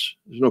U.S.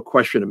 There's no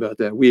question about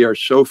that. We are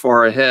so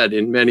far ahead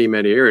in many,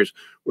 many areas.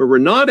 Where we're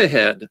not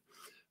ahead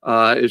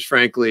is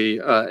frankly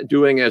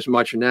doing as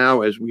much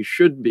now as we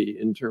should be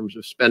in terms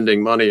of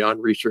spending money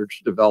on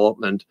research,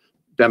 development,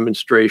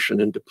 demonstration,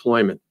 and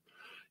deployment.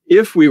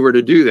 If we were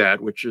to do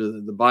that, which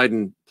the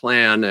Biden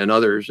plan and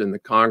others in the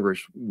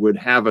Congress would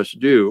have us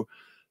do,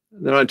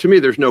 then to me,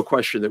 there's no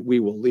question that we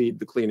will lead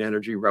the clean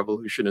energy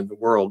revolution in the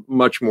world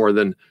much more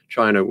than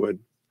China would.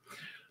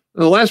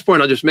 And the last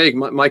point I'll just make,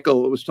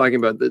 Michael was talking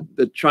about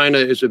that China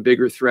is a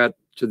bigger threat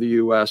to the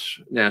U.S.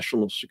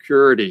 national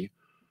security.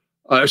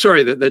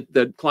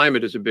 That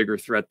climate is a bigger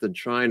threat than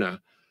China,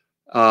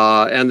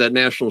 and that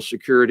national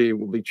security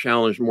will be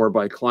challenged more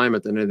by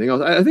climate than anything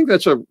else. I think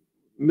that's a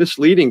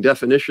misleading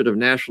definition of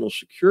national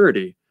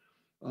security.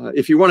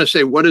 If you want to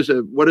say what is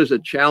a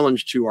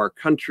challenge to our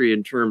country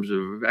in terms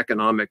of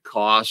economic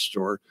costs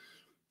or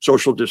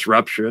social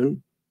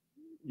disruption,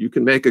 you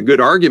can make a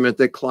good argument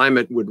that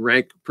climate would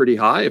rank pretty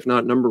high, if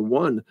not number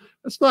one.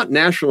 That's not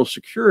national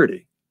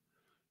security.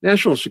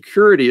 National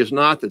security is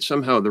not that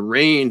somehow the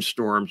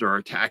rainstorms are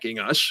attacking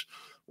us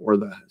or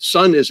the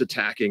sun is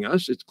attacking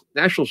us. It's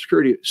national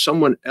security,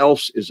 someone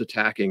else is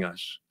attacking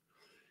us.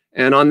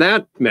 And on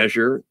that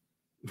measure,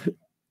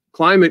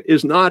 climate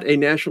is not a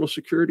national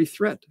security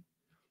threat.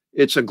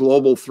 It's a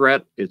global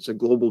threat. It's a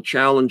global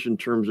challenge in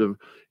terms of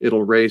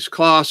it'll raise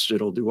costs.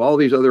 It'll do all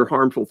these other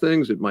harmful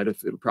things.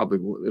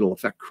 It'll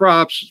affect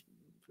crops,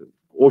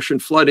 ocean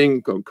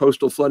flooding,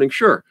 coastal flooding,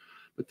 sure.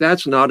 But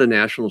that's not a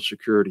national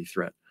security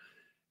threat.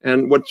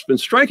 And what's been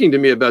striking to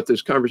me about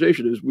this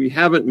conversation is we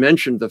haven't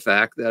mentioned the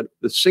fact that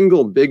the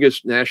single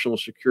biggest national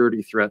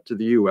security threat to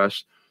the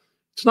U.S.,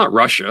 it's not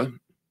Russia,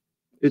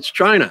 it's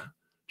China.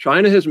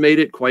 China has made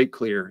it quite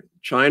clear.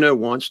 China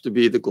wants to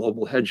be the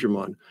global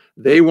hegemon.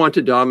 They want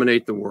to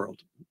dominate the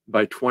world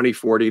by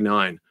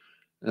 2049.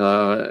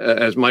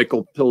 As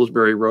Michael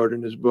Pillsbury wrote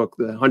in his book,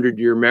 The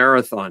 100-Year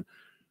Marathon,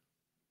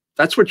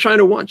 that's what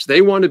China wants.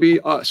 They want to be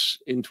us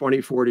in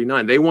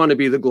 2049. They want to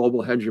be the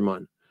global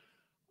hegemon.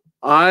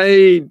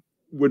 I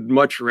would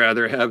much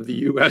rather have the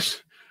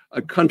U.S.,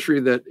 a country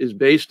that is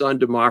based on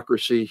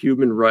democracy,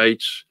 human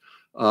rights,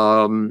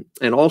 and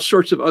all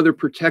sorts of other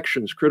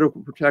protections,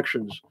 critical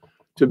protections,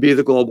 to be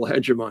the global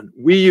hegemon.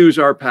 We use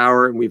our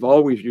power, and we've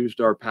always used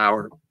our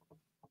power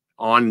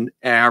on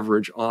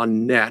average,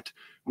 on net,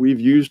 we've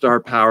used our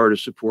power to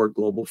support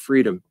global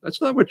freedom. That's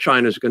not what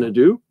China is going to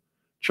do.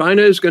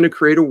 China is going to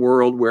create a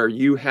world where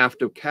you have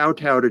to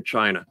kowtow to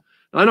China.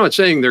 Now, I'm not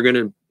saying they're going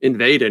to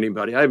invade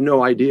anybody. I have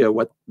no idea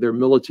what their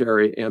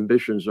military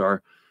ambitions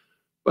are.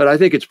 But I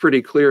think it's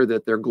pretty clear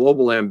that their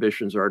global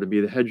ambitions are to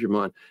be the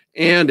hegemon.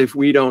 And if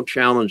we don't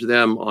challenge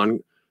them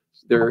on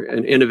their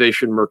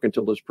innovation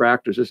mercantilist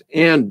practices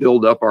and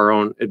build up our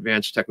own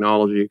advanced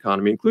technology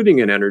economy, including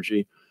in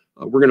energy,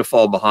 we're going to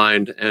fall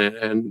behind.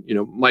 And you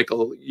know,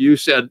 Michael, you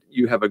said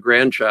you have a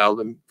grandchild,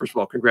 and first of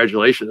all,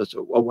 congratulations. That's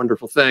a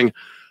wonderful thing.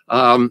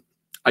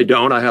 I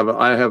don't.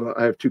 I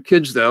have two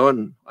kids though,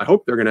 and I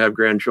hope they're going to have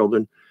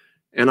grandchildren.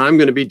 And I'm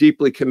going to be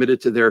deeply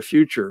committed to their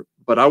future.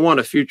 But I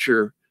want a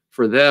future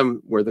for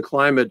them where the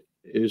climate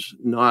is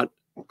not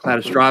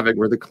catastrophic,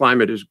 where the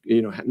climate is,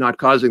 you know, not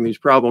causing these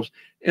problems,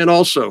 and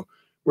also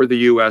where the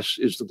U.S.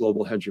 is the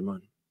global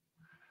hegemon.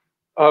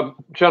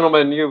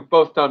 Gentlemen, you've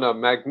both done a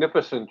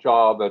magnificent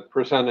job at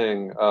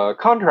presenting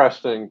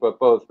contrasting, but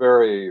both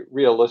very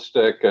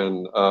realistic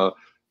and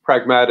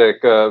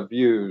pragmatic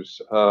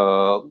views,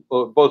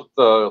 both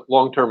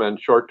long-term and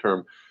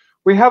short-term.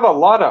 We have a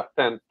lot of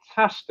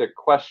fantastic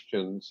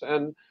questions,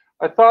 and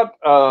I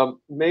thought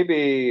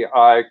maybe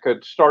I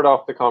could start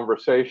off the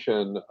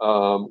conversation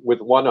with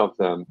one of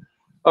them.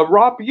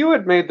 Rob, you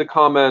had made the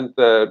comment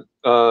that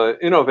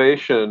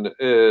innovation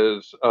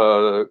is,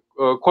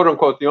 quote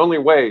unquote, the only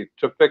way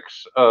to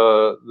fix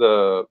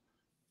the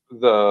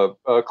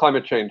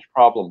climate change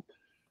problem.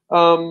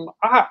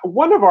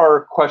 One of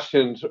our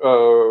questions,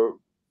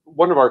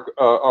 one of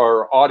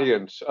our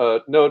audience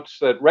notes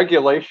that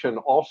regulation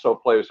also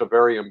plays a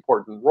very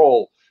important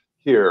role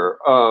here.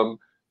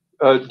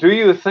 Do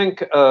you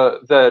think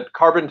that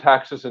carbon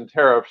taxes and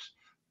tariffs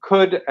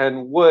could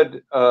and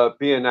would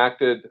be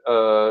enacted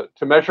to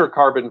measure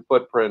carbon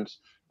footprints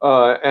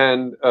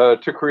and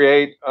to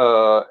create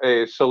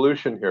a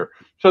solution here?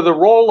 So the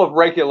role of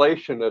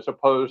regulation as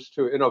opposed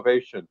to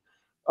innovation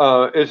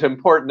is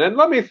important. And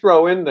let me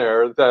throw in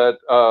there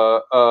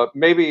that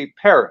maybe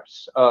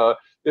Paris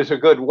is a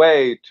good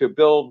way to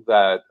build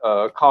that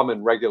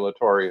common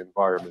regulatory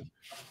environment.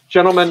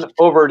 Gentlemen,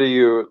 over to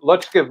you.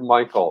 Let's give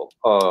Michael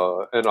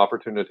an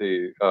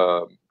opportunity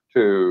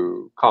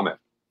to comment.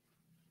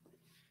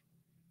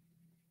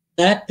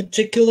 That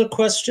particular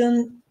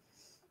question?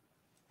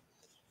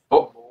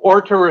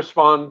 Or to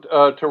respond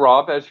to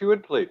Rob, as you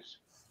would please.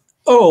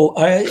 Oh,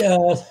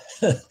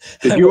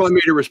 Did you want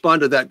me to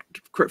respond to that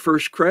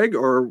first, Craig,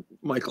 or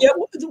Michael? Yeah,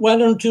 why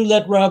don't you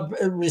let Rob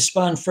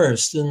respond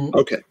first? And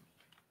okay,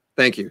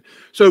 thank you.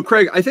 So,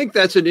 Craig, I think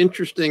that's an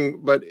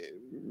interesting but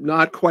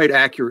not quite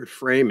accurate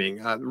framing.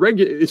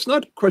 It's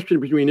not a question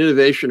between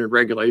innovation and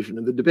regulation,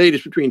 and the debate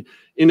is between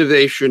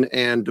innovation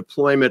and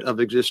deployment of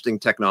existing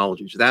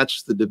technologies.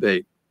 That's the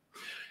debate.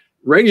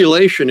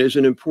 Regulation is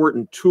an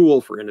important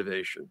tool for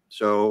innovation.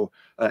 So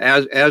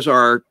as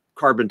are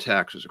carbon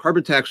taxes.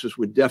 Carbon taxes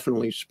would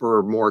definitely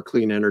spur more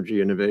clean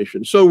energy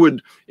innovation. So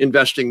would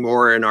investing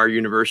more in our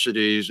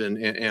universities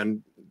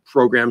and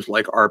programs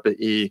like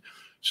ARPA-E.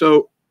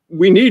 So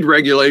we need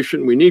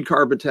regulation, we need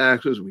carbon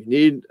taxes, we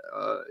need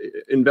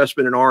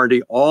investment in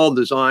R&D, all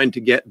designed to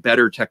get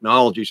better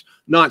technologies,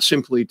 not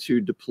simply to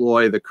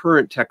deploy the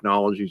current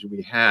technologies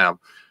we have.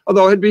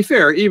 Although, it'd be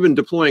fair, even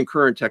deploying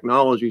current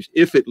technologies,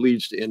 if it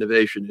leads to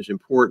innovation, is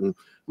important.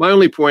 My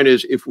only point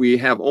is, if we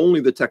have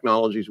only the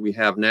technologies we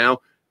have now,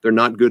 they're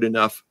not good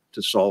enough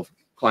to solve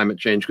climate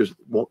change because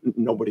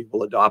nobody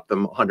will adopt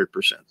them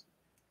 100%.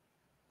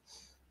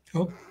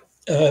 Oh.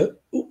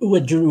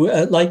 Would you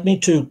like me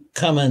to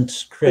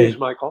comment, Craig? Please,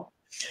 Michael.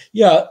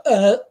 Yeah,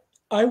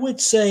 I would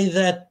say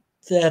that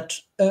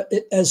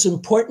as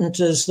important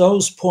as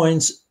those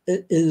points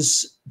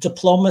is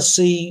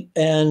diplomacy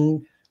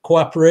and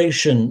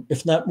cooperation,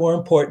 if not more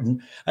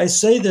important. I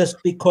say this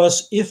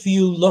because if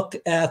you look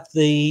at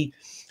the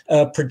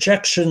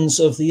projections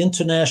of the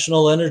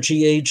International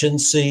Energy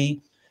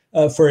Agency,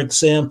 for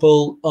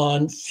example,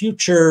 on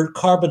future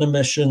carbon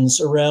emissions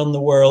around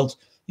the world,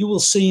 you will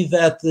see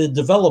that the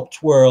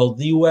developed world,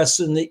 the US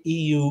and the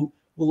EU,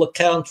 will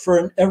account for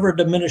an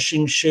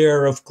ever-diminishing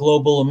share of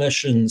global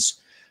emissions,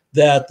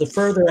 that the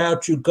further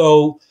out you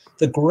go,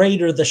 the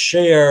greater the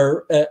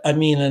share,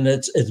 and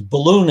it's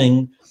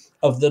ballooning,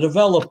 of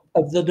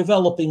the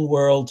developing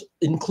world,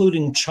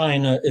 including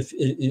China,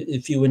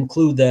 if you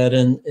include that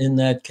in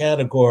that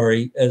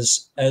category,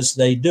 as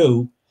they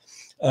do.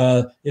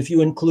 If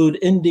you include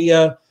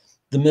India,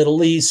 the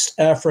Middle East,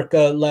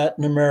 Africa,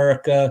 Latin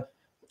America,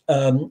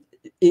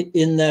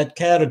 in that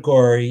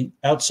category,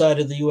 outside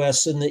of the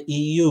US and the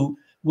EU,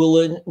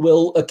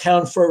 will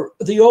account for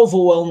the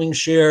overwhelming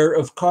share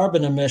of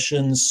carbon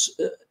emissions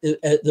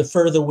the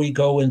further we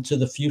go into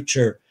the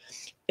future.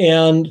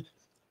 And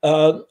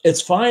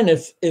it's fine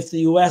if the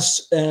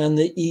US and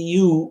the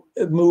EU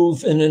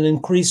move in an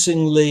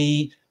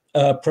increasingly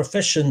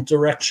proficient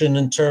direction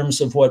in terms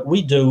of what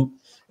we do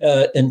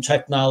in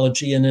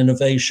technology and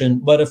innovation.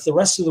 But if the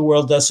rest of the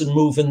world doesn't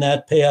move in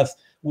that path,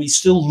 we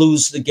still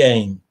lose the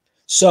game.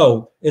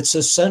 So it's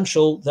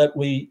essential that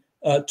we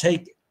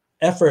take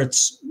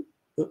efforts,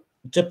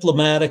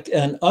 diplomatic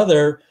and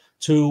other,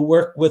 to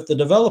work with the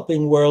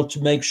developing world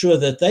to make sure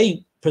that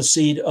they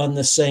proceed on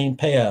the same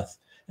path.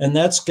 And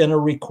that's going to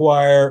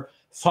require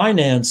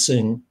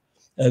financing,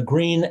 a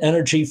green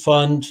energy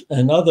fund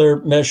and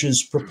other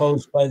measures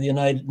proposed by the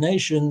United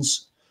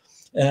Nations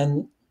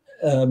and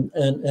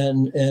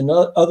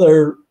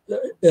other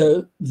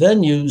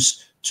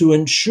venues to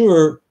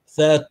ensure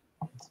that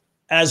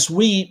as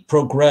we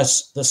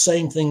progress, the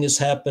same thing is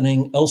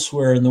happening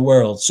elsewhere in the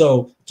world.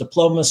 So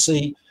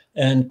diplomacy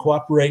and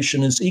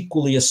cooperation is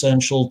equally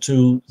essential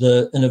to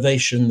the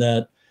innovation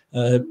that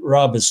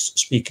Rob is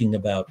speaking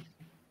about.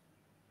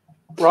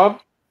 Rob?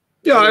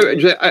 Yeah,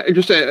 I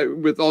just say,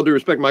 with all due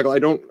respect, Michael, I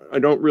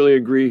don't really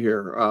agree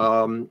here.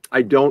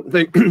 I don't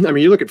think. I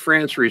mean, you look at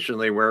France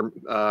recently, where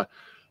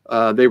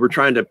they were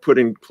trying to put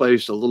in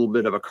place a little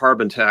bit of a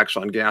carbon tax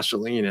on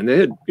gasoline, and they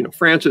had,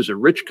 France is a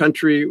rich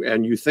country,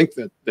 and you think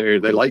that they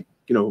like,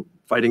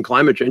 fighting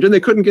climate change, and they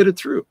couldn't get it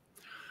through.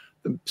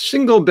 The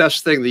single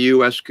best thing the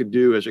U.S. could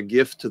do as a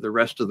gift to the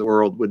rest of the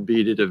world would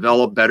be to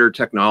develop better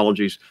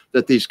technologies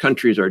that these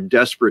countries are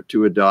desperate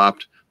to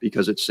adopt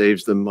because it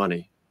saves them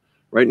money.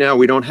 Right now,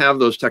 we don't have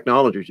those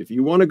technologies. If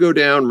you want to go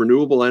down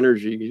renewable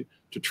energy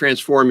to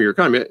transform your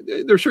economy,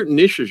 there are certain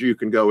niches you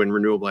can go in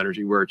renewable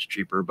energy where it's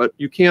cheaper, but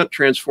you can't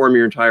transform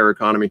your entire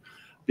economy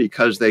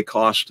because they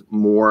cost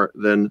more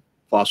than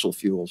fossil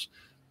fuels.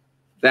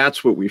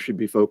 That's what we should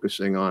be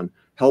focusing on,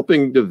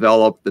 helping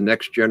develop the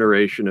next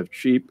generation of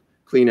cheap,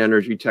 clean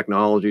energy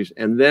technologies,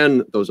 and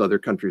then those other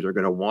countries are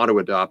going to want to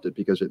adopt it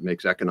because it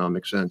makes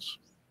economic sense.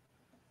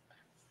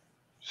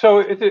 So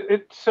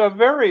it's a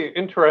very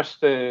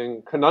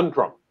interesting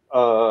conundrum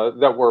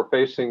that we're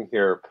facing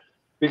here,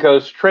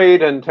 because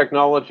trade and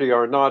technology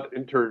are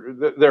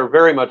they're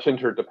very much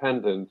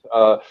interdependent.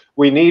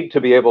 We need to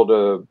be able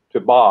to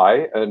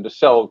buy and to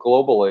sell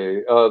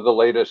globally the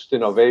latest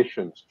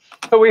innovations.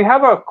 So we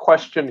have a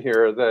question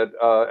here that,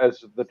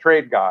 as the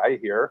trade guy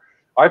here,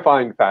 I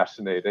find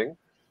fascinating.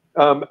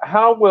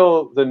 How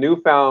will the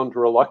newfound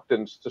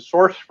reluctance to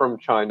source from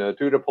China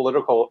due to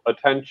political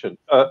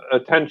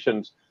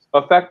tensions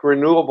affect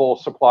renewable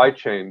supply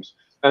chains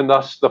and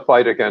thus the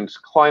fight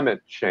against climate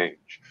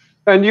change?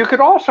 And you could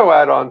also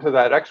add on to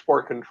that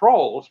export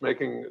controls,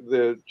 making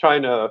the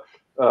China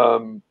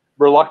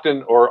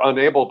reluctant or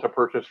unable to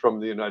purchase from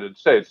the United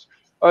States.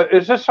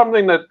 Is this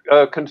something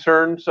that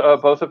concerns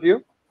both of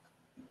you?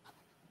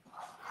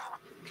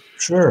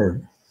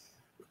 Sure.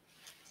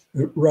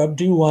 Rob,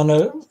 do you want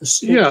to?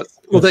 Yeah.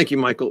 Well, thank you,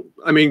 Michael.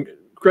 I mean,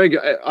 Craig,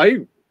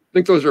 I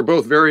think those are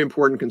both very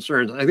important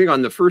concerns. I think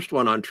on the first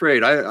one on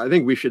trade, I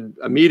think we should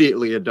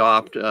immediately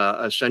adopt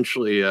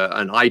essentially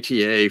an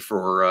ITA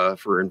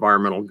for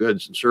environmental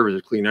goods and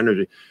services, clean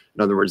energy.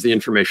 In other words, the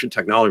information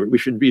technology. We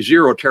should be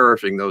zero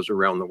tariffing those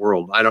around the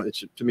world.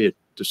 To me, it's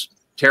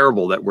just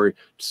terrible that we're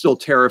still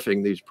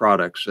tariffing these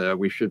products.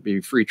 We should be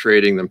free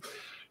trading them.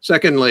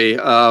 Secondly,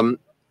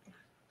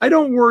 I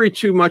don't worry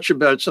too much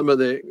about some of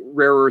the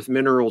rare earth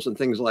minerals and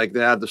things like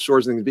that, the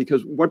source things,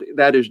 because what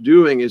that is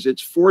doing is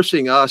it's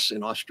forcing us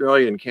in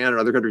Australia and Canada,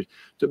 other countries,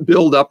 to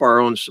build up our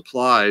own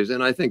supplies.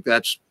 And I think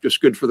that's just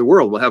good for the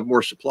world. We'll have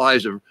more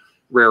supplies of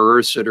rare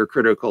earths that are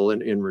critical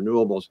in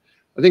renewables.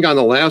 I think on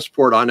the last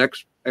point on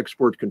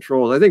export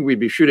controls, I think we'd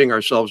be shooting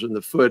ourselves in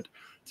the foot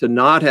to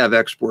not have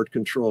export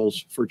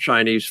controls for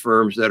Chinese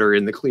firms that are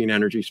in the clean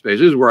energy space.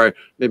 This is where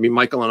maybe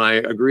Michael and I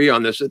agree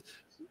on this.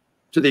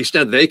 To the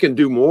extent they can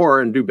do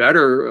more and do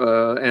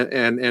better,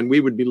 and we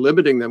would be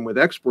limiting them with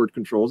export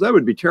controls, that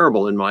would be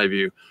terrible in my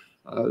view.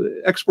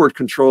 Export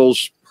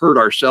controls hurt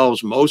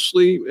ourselves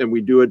mostly, and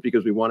we do it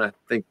because we want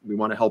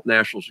to help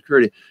national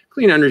security.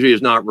 Clean energy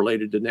is not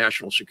related to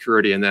national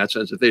security in that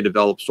sense. If they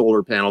develop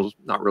solar panels,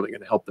 not really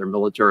going to help their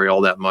military all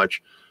that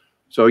much.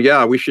 So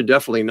yeah, we should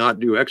definitely not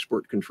do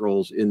export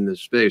controls in this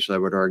space, I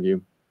would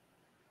argue.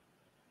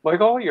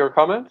 Michael, your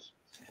comments?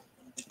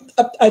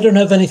 I don't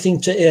have anything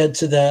to add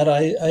to that.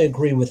 I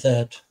agree with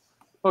that.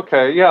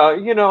 Okay, yeah,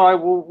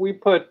 we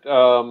put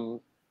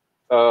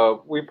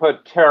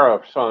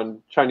tariffs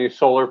on Chinese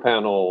solar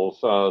panels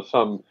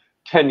some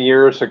 10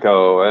 years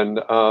ago, and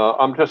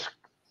I'm just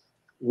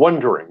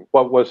wondering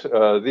what was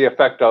the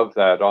effect of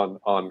that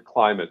on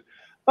climate.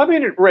 Let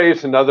me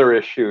raise another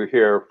issue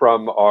here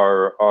from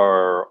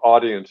our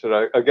audience,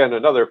 and again,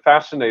 another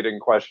fascinating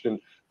question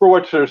for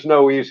which there's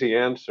no easy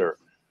answer.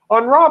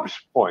 On Rob's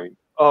point,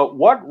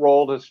 what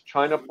role does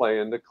China play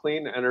in the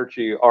clean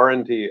energy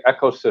R&D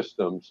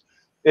ecosystems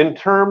in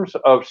terms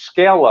of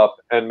scale up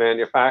and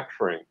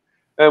manufacturing,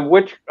 and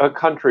which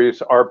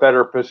countries are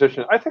better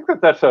positioned? I think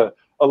that's a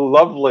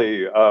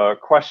lovely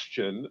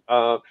question,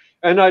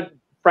 and I'd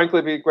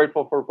frankly be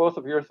grateful for both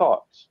of your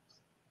thoughts.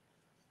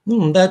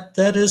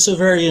 That is a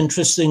very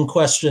interesting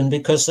question,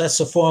 because that's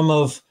a form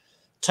of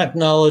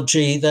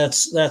technology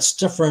that's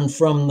different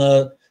from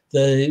the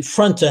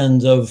front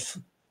end of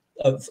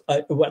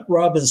what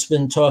Rob has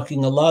been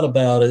talking a lot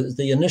about, is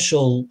the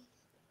initial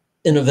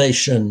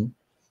innovation,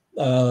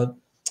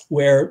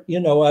 where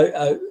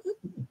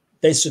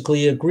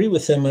basically agree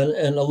with him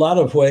in a lot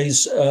of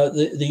ways.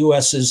 The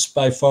U.S. is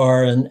by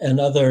far,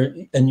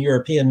 and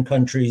European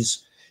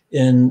countries,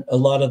 in a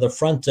lot of the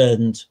front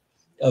end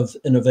of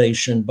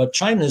innovation. But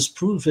China has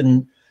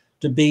proven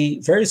to be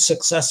very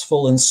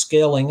successful in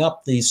scaling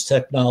up these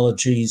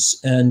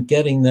technologies and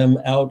getting them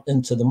out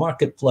into the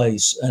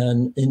marketplace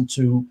and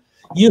into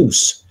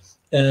use.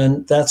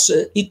 And that's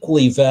an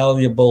equally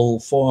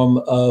valuable form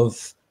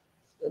of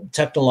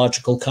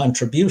technological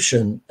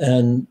contribution.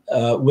 And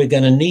we're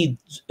going to need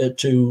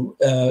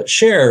to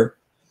share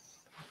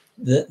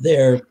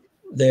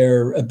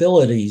their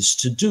abilities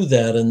to do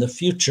that in the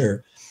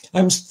future.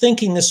 I'm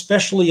thinking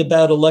especially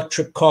about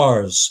electric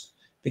cars,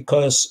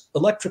 because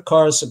electric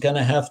cars are going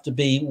to have to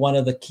be one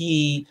of the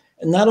key,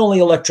 not only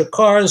electric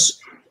cars,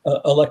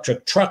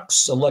 electric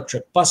trucks,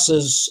 electric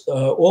buses,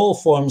 all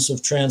forms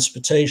of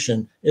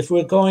transportation. If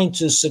we're going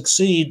to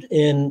succeed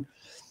in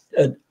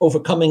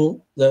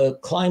overcoming the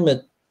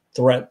climate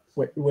threat,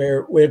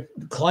 where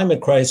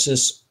climate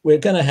crisis, we're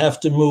going to have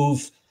to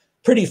move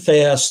pretty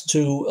fast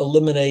to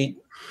eliminate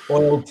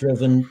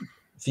oil-driven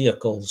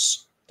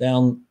vehicles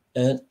down.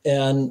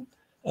 And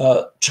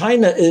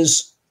China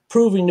is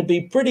proving to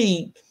be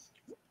pretty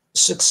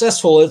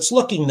successful. It's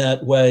looking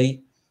that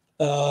way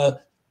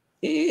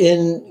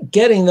in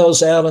getting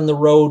those out on the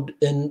road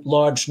in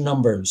large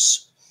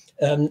numbers.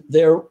 And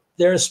they're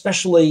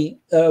especially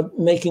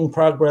making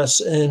progress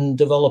in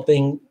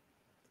developing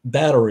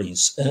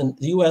batteries. And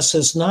the U.S.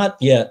 has not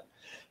yet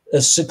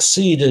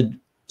succeeded,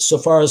 so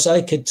far as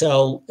I could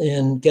tell,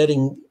 in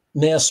getting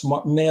mass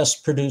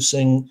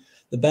producing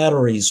the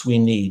batteries we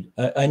need.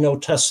 I know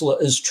Tesla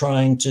is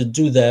trying to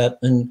do that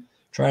and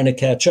trying to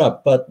catch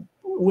up, but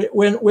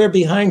we're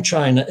behind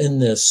China in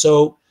this.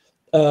 So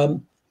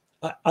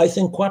I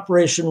think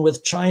cooperation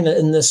with China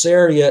in this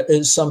area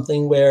is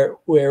something where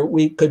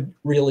we could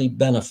really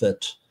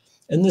benefit.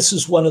 And this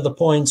is one of the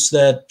points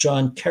that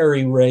John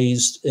Kerry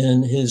raised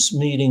in his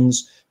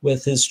meetings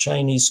with his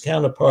Chinese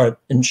counterpart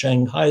in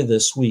Shanghai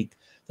this week,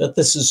 that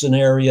this is an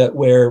area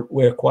where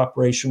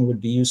cooperation would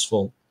be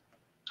useful.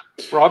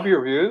 Rob,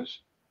 your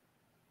views?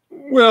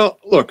 Well,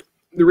 look,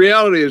 the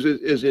reality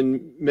is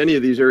in many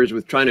of these areas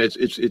with China,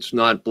 it's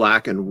not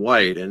black and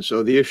white. And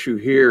so the issue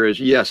here is,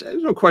 yes,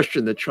 there's no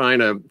question that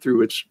China,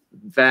 through its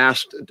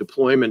vast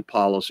deployment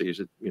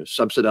policies,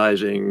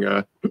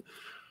 subsidizing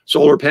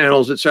solar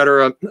panels, et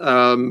cetera,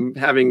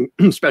 having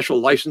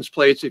special license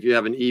plates. If you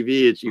have an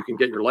EV, you can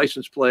get your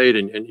license plate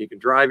and you can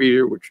drive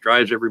easier, which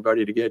drives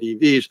everybody to get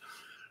EVs.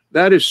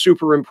 That is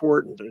super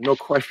important. There's no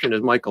question,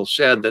 as Michael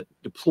said, that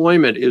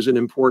deployment is an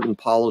important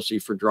policy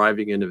for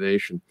driving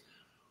innovation.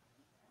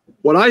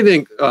 What I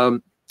think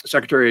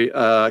Secretary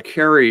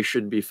Kerry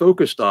should be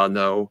focused on,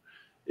 though,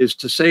 is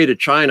to say to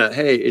China,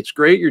 hey, it's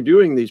great you're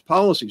doing these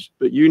policies,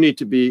 but you need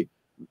to be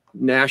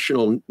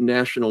national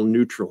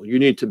neutral. You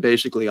need to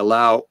basically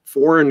allow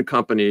foreign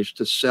companies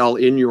to sell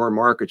in your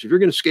markets. If you're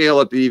going to scale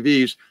up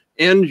EVs,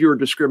 end your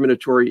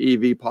discriminatory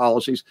EV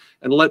policies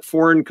and let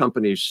foreign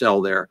companies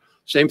sell there.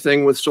 Same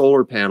thing with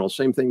solar panels,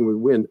 same thing with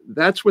wind.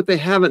 That's what they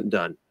haven't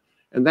done.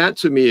 And that,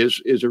 to me,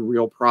 is a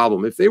real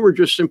problem. If they were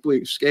just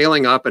simply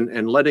scaling up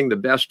and letting the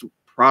best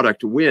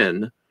product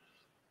win,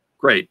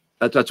 great.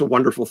 That's a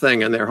wonderful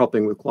thing, and they're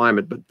helping with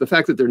climate. But the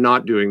fact that they're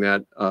not doing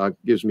that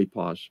gives me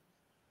pause.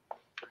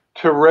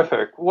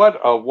 Terrific. What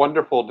a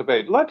wonderful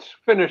debate. Let's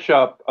finish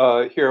up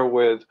here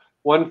with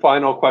one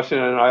final question,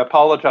 and I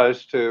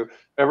apologize to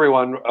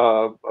everyone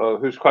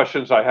whose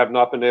questions I have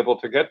not been able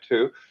to get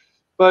to.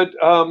 But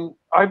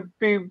I'd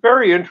be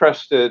very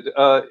interested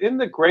in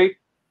the great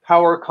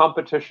power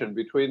competition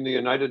between the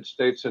United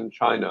States and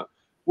China.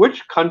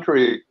 Which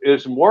country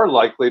is more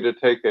likely to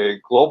take a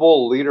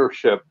global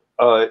leadership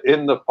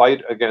in the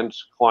fight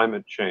against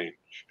climate change?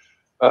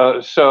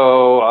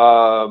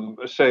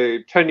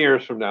 Say 10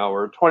 years from now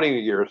or 20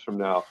 years from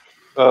now,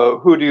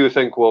 who do you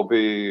think will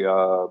be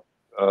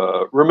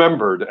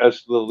remembered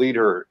as the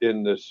leader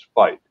in this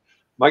fight?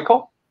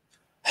 Michael?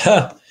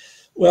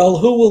 Well,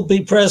 who will be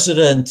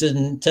president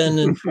in 10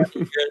 and 20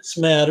 years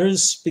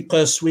matters,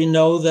 because we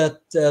know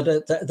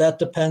that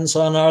depends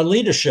on our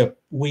leadership.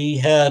 We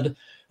had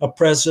a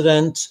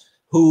president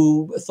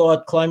who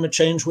thought climate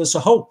change was a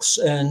hoax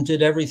and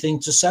did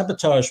everything to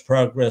sabotage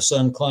progress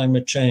on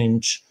climate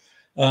change.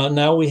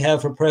 Now we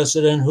have a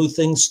president who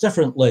thinks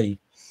differently.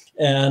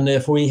 And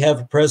if we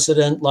have a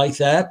president like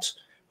that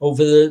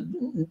over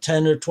the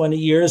 10 or 20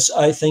 years,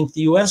 I think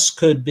the US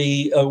could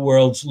be a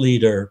world's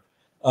leader.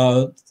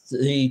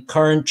 The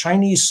current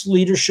Chinese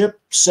leadership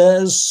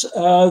says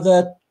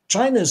that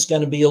China is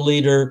going to be a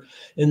leader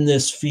in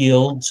this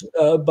field,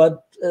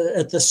 but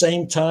at the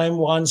same time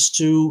wants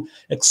to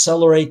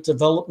accelerate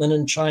development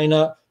in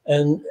China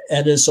and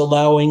is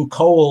allowing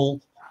coal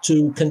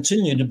to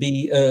continue to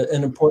be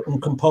an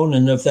important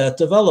component of that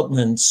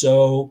development.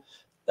 So,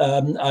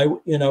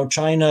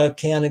 China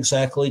can't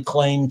exactly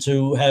claim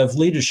to have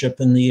leadership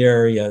in the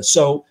area.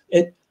 So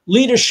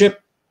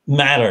leadership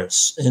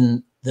matters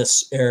in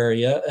this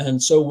area.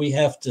 And so we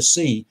have to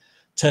see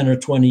 10 or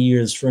 20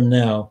 years from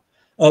now.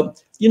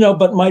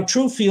 But my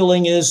true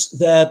feeling is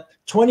that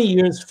 20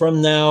 years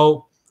from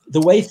now,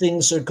 the way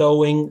things are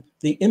going,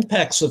 the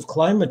impacts of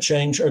climate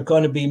change are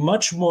going to be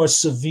much more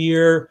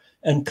severe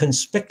and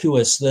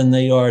conspicuous than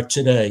they are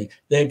today.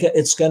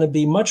 It's going to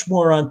be much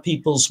more on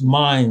people's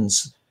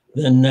minds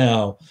than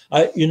now.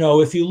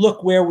 If you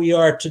look where we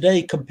are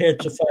today compared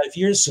to 5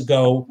 years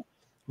ago,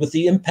 with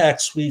the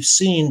impacts we've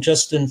seen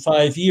just in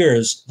 5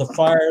 years, the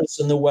fires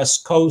in the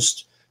West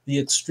Coast, the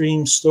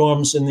extreme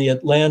storms in the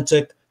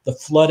Atlantic, the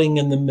flooding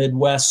in the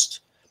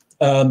Midwest,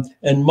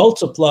 and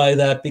multiply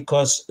that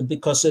because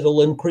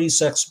it'll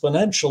increase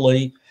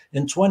exponentially.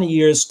 In 20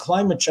 years,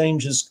 climate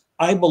change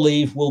I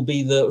believe, will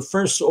be the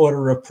first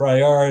order of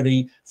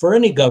priority for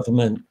any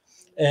government.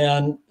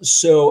 And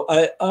so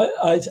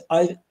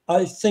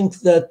I think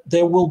that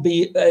there will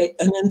be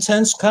an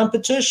intense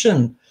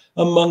competition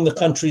among the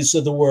countries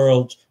of the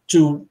world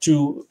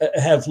to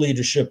have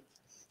leadership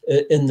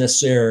in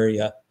this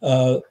area.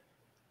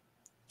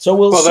 So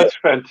we'll see. That's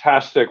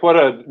fantastic. What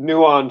a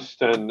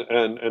nuanced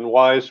and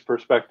wise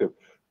perspective.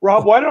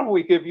 Rob, why don't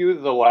we give you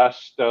the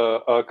last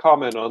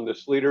comment on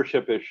this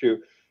leadership issue?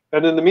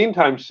 And in the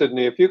meantime,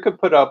 Sydney, if you could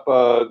put up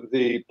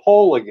the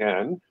poll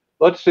again,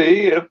 let's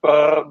see if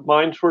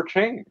minds were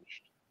changed.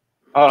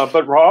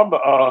 But Rob,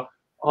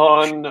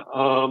 on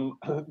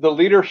the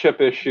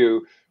leadership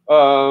issue,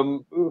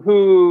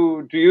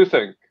 who do you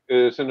think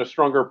is in a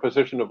stronger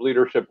position of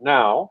leadership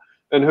now?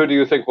 And who do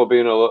you think will be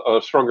in a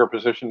stronger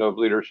position of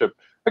leadership,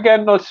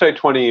 again, let's say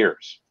 20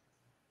 years?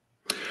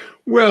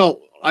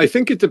 Well, I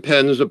think it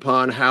depends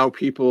upon how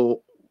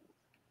people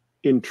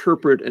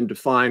interpret and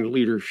define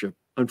leadership.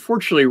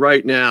 Unfortunately,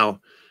 right now,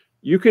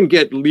 you can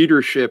get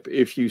leadership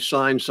if you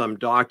sign some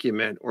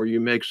document or you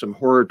make some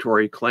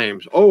hortatory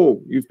claims. Oh,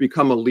 you've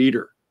become a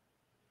leader.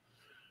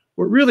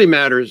 What really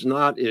matters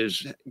not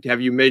is,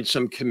 have you made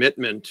some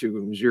commitment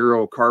to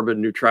zero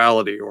carbon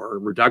neutrality or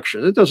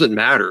reduction? It doesn't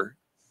matter.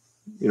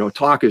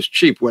 Talk is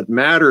cheap. What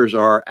matters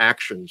are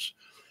actions.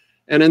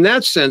 And in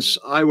that sense,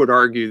 I would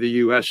argue the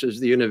U.S. is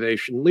the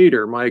innovation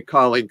leader. My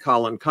colleague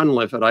Colin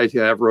Cunliffe at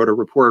ITIF wrote a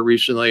report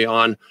recently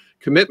on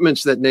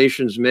commitments that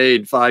nations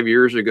made 5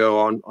 years ago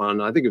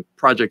on I think,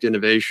 project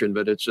innovation,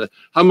 but it's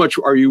how much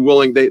are you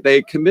willing?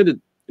 They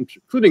committed,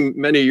 including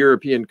many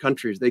European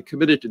countries, they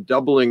committed to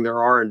doubling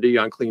their R&D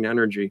on clean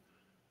energy.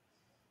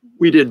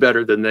 We did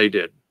better than they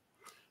did.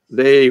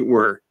 They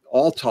were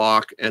all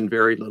talk and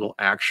very little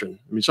action.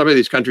 I mean, some of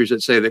these countries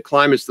that say that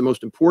climate's the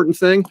most important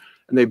thing,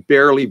 and they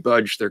barely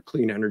budge their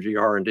clean energy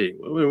R&D.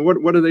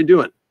 What are they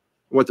doing?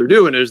 What they're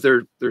doing is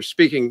they're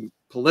speaking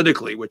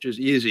politically, which is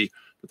easy,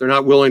 but they're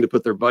not willing to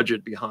put their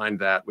budget behind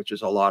that, which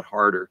is a lot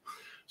harder.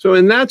 So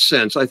in that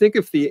sense, I think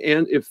if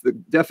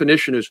the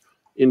definition is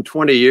in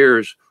 20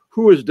 years,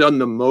 who has done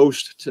the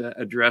most to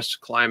address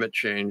climate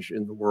change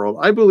in the world,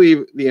 I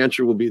believe the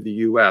answer will be the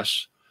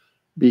U.S.,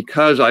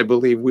 because I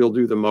believe we'll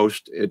do the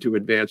most to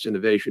advance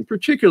innovation,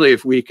 particularly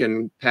if we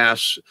can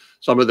pass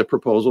some of the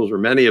proposals or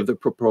many of the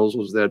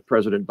proposals that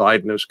President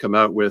Biden has come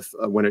out with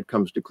when it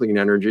comes to clean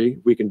energy.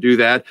 We can do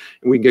that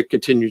and we can get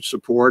continued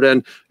support.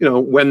 And,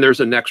 when there's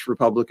a next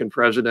Republican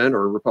president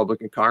or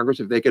Republican Congress,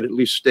 if they could at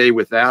least stay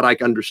with that, I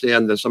can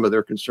understand some of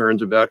their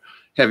concerns about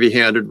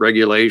heavy-handed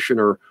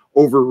regulation or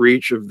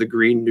overreach of the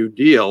Green New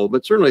Deal.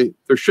 But certainly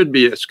there should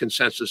be a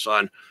consensus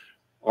on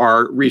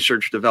our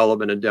research,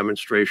 development, and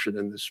demonstration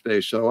in this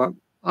space. So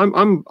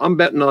I'm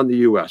betting on the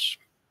U.S.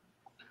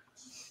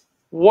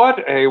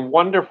 What a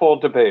wonderful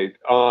debate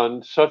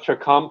on such a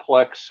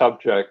complex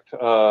subject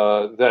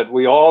that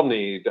we all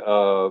need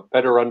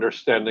better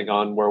understanding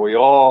on, where we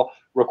all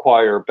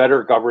require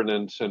better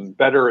governance and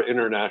better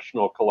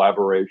international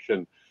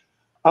collaboration.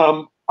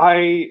 And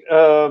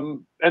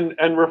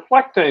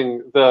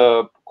reflecting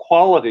the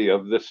quality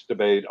of this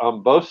debate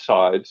on both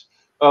sides,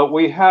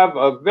 we have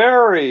a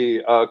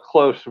very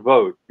close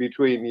vote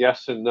between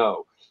yes and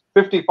no.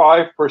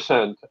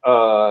 55%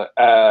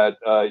 at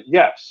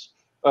yes.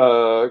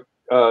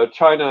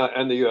 China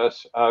and the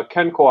U.S.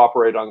 Can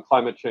cooperate on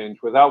climate change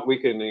without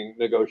weakening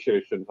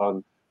negotiations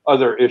on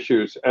other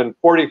issues, and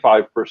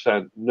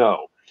 45%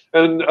 no.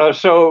 And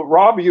so,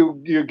 Rob,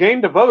 you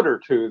gained a vote or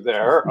two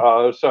there.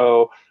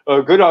 So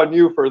good on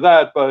you for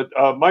that. But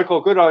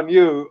Michael, good on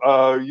you.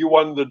 You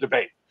won the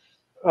debate.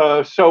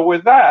 So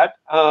with that,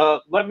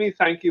 let me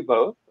thank you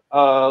both.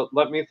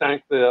 Let me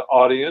thank the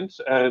audience,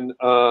 and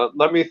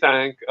let me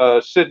thank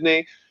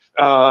Sydney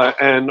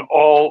and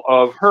all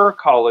of her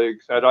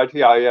colleagues at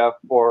ITIF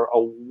for a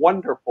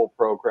wonderful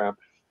program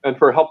and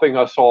for helping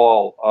us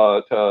all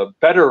to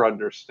better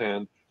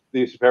understand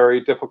these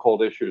very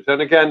difficult issues.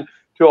 And again,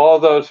 to all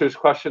those whose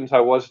questions I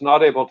was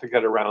not able to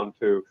get around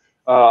to,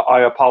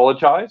 I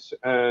apologize,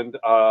 and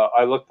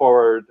I look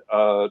forward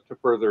to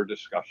further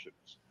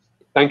discussions.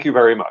 Thank you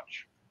very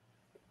much.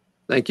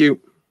 Thank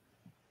you.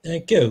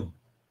 Thank you.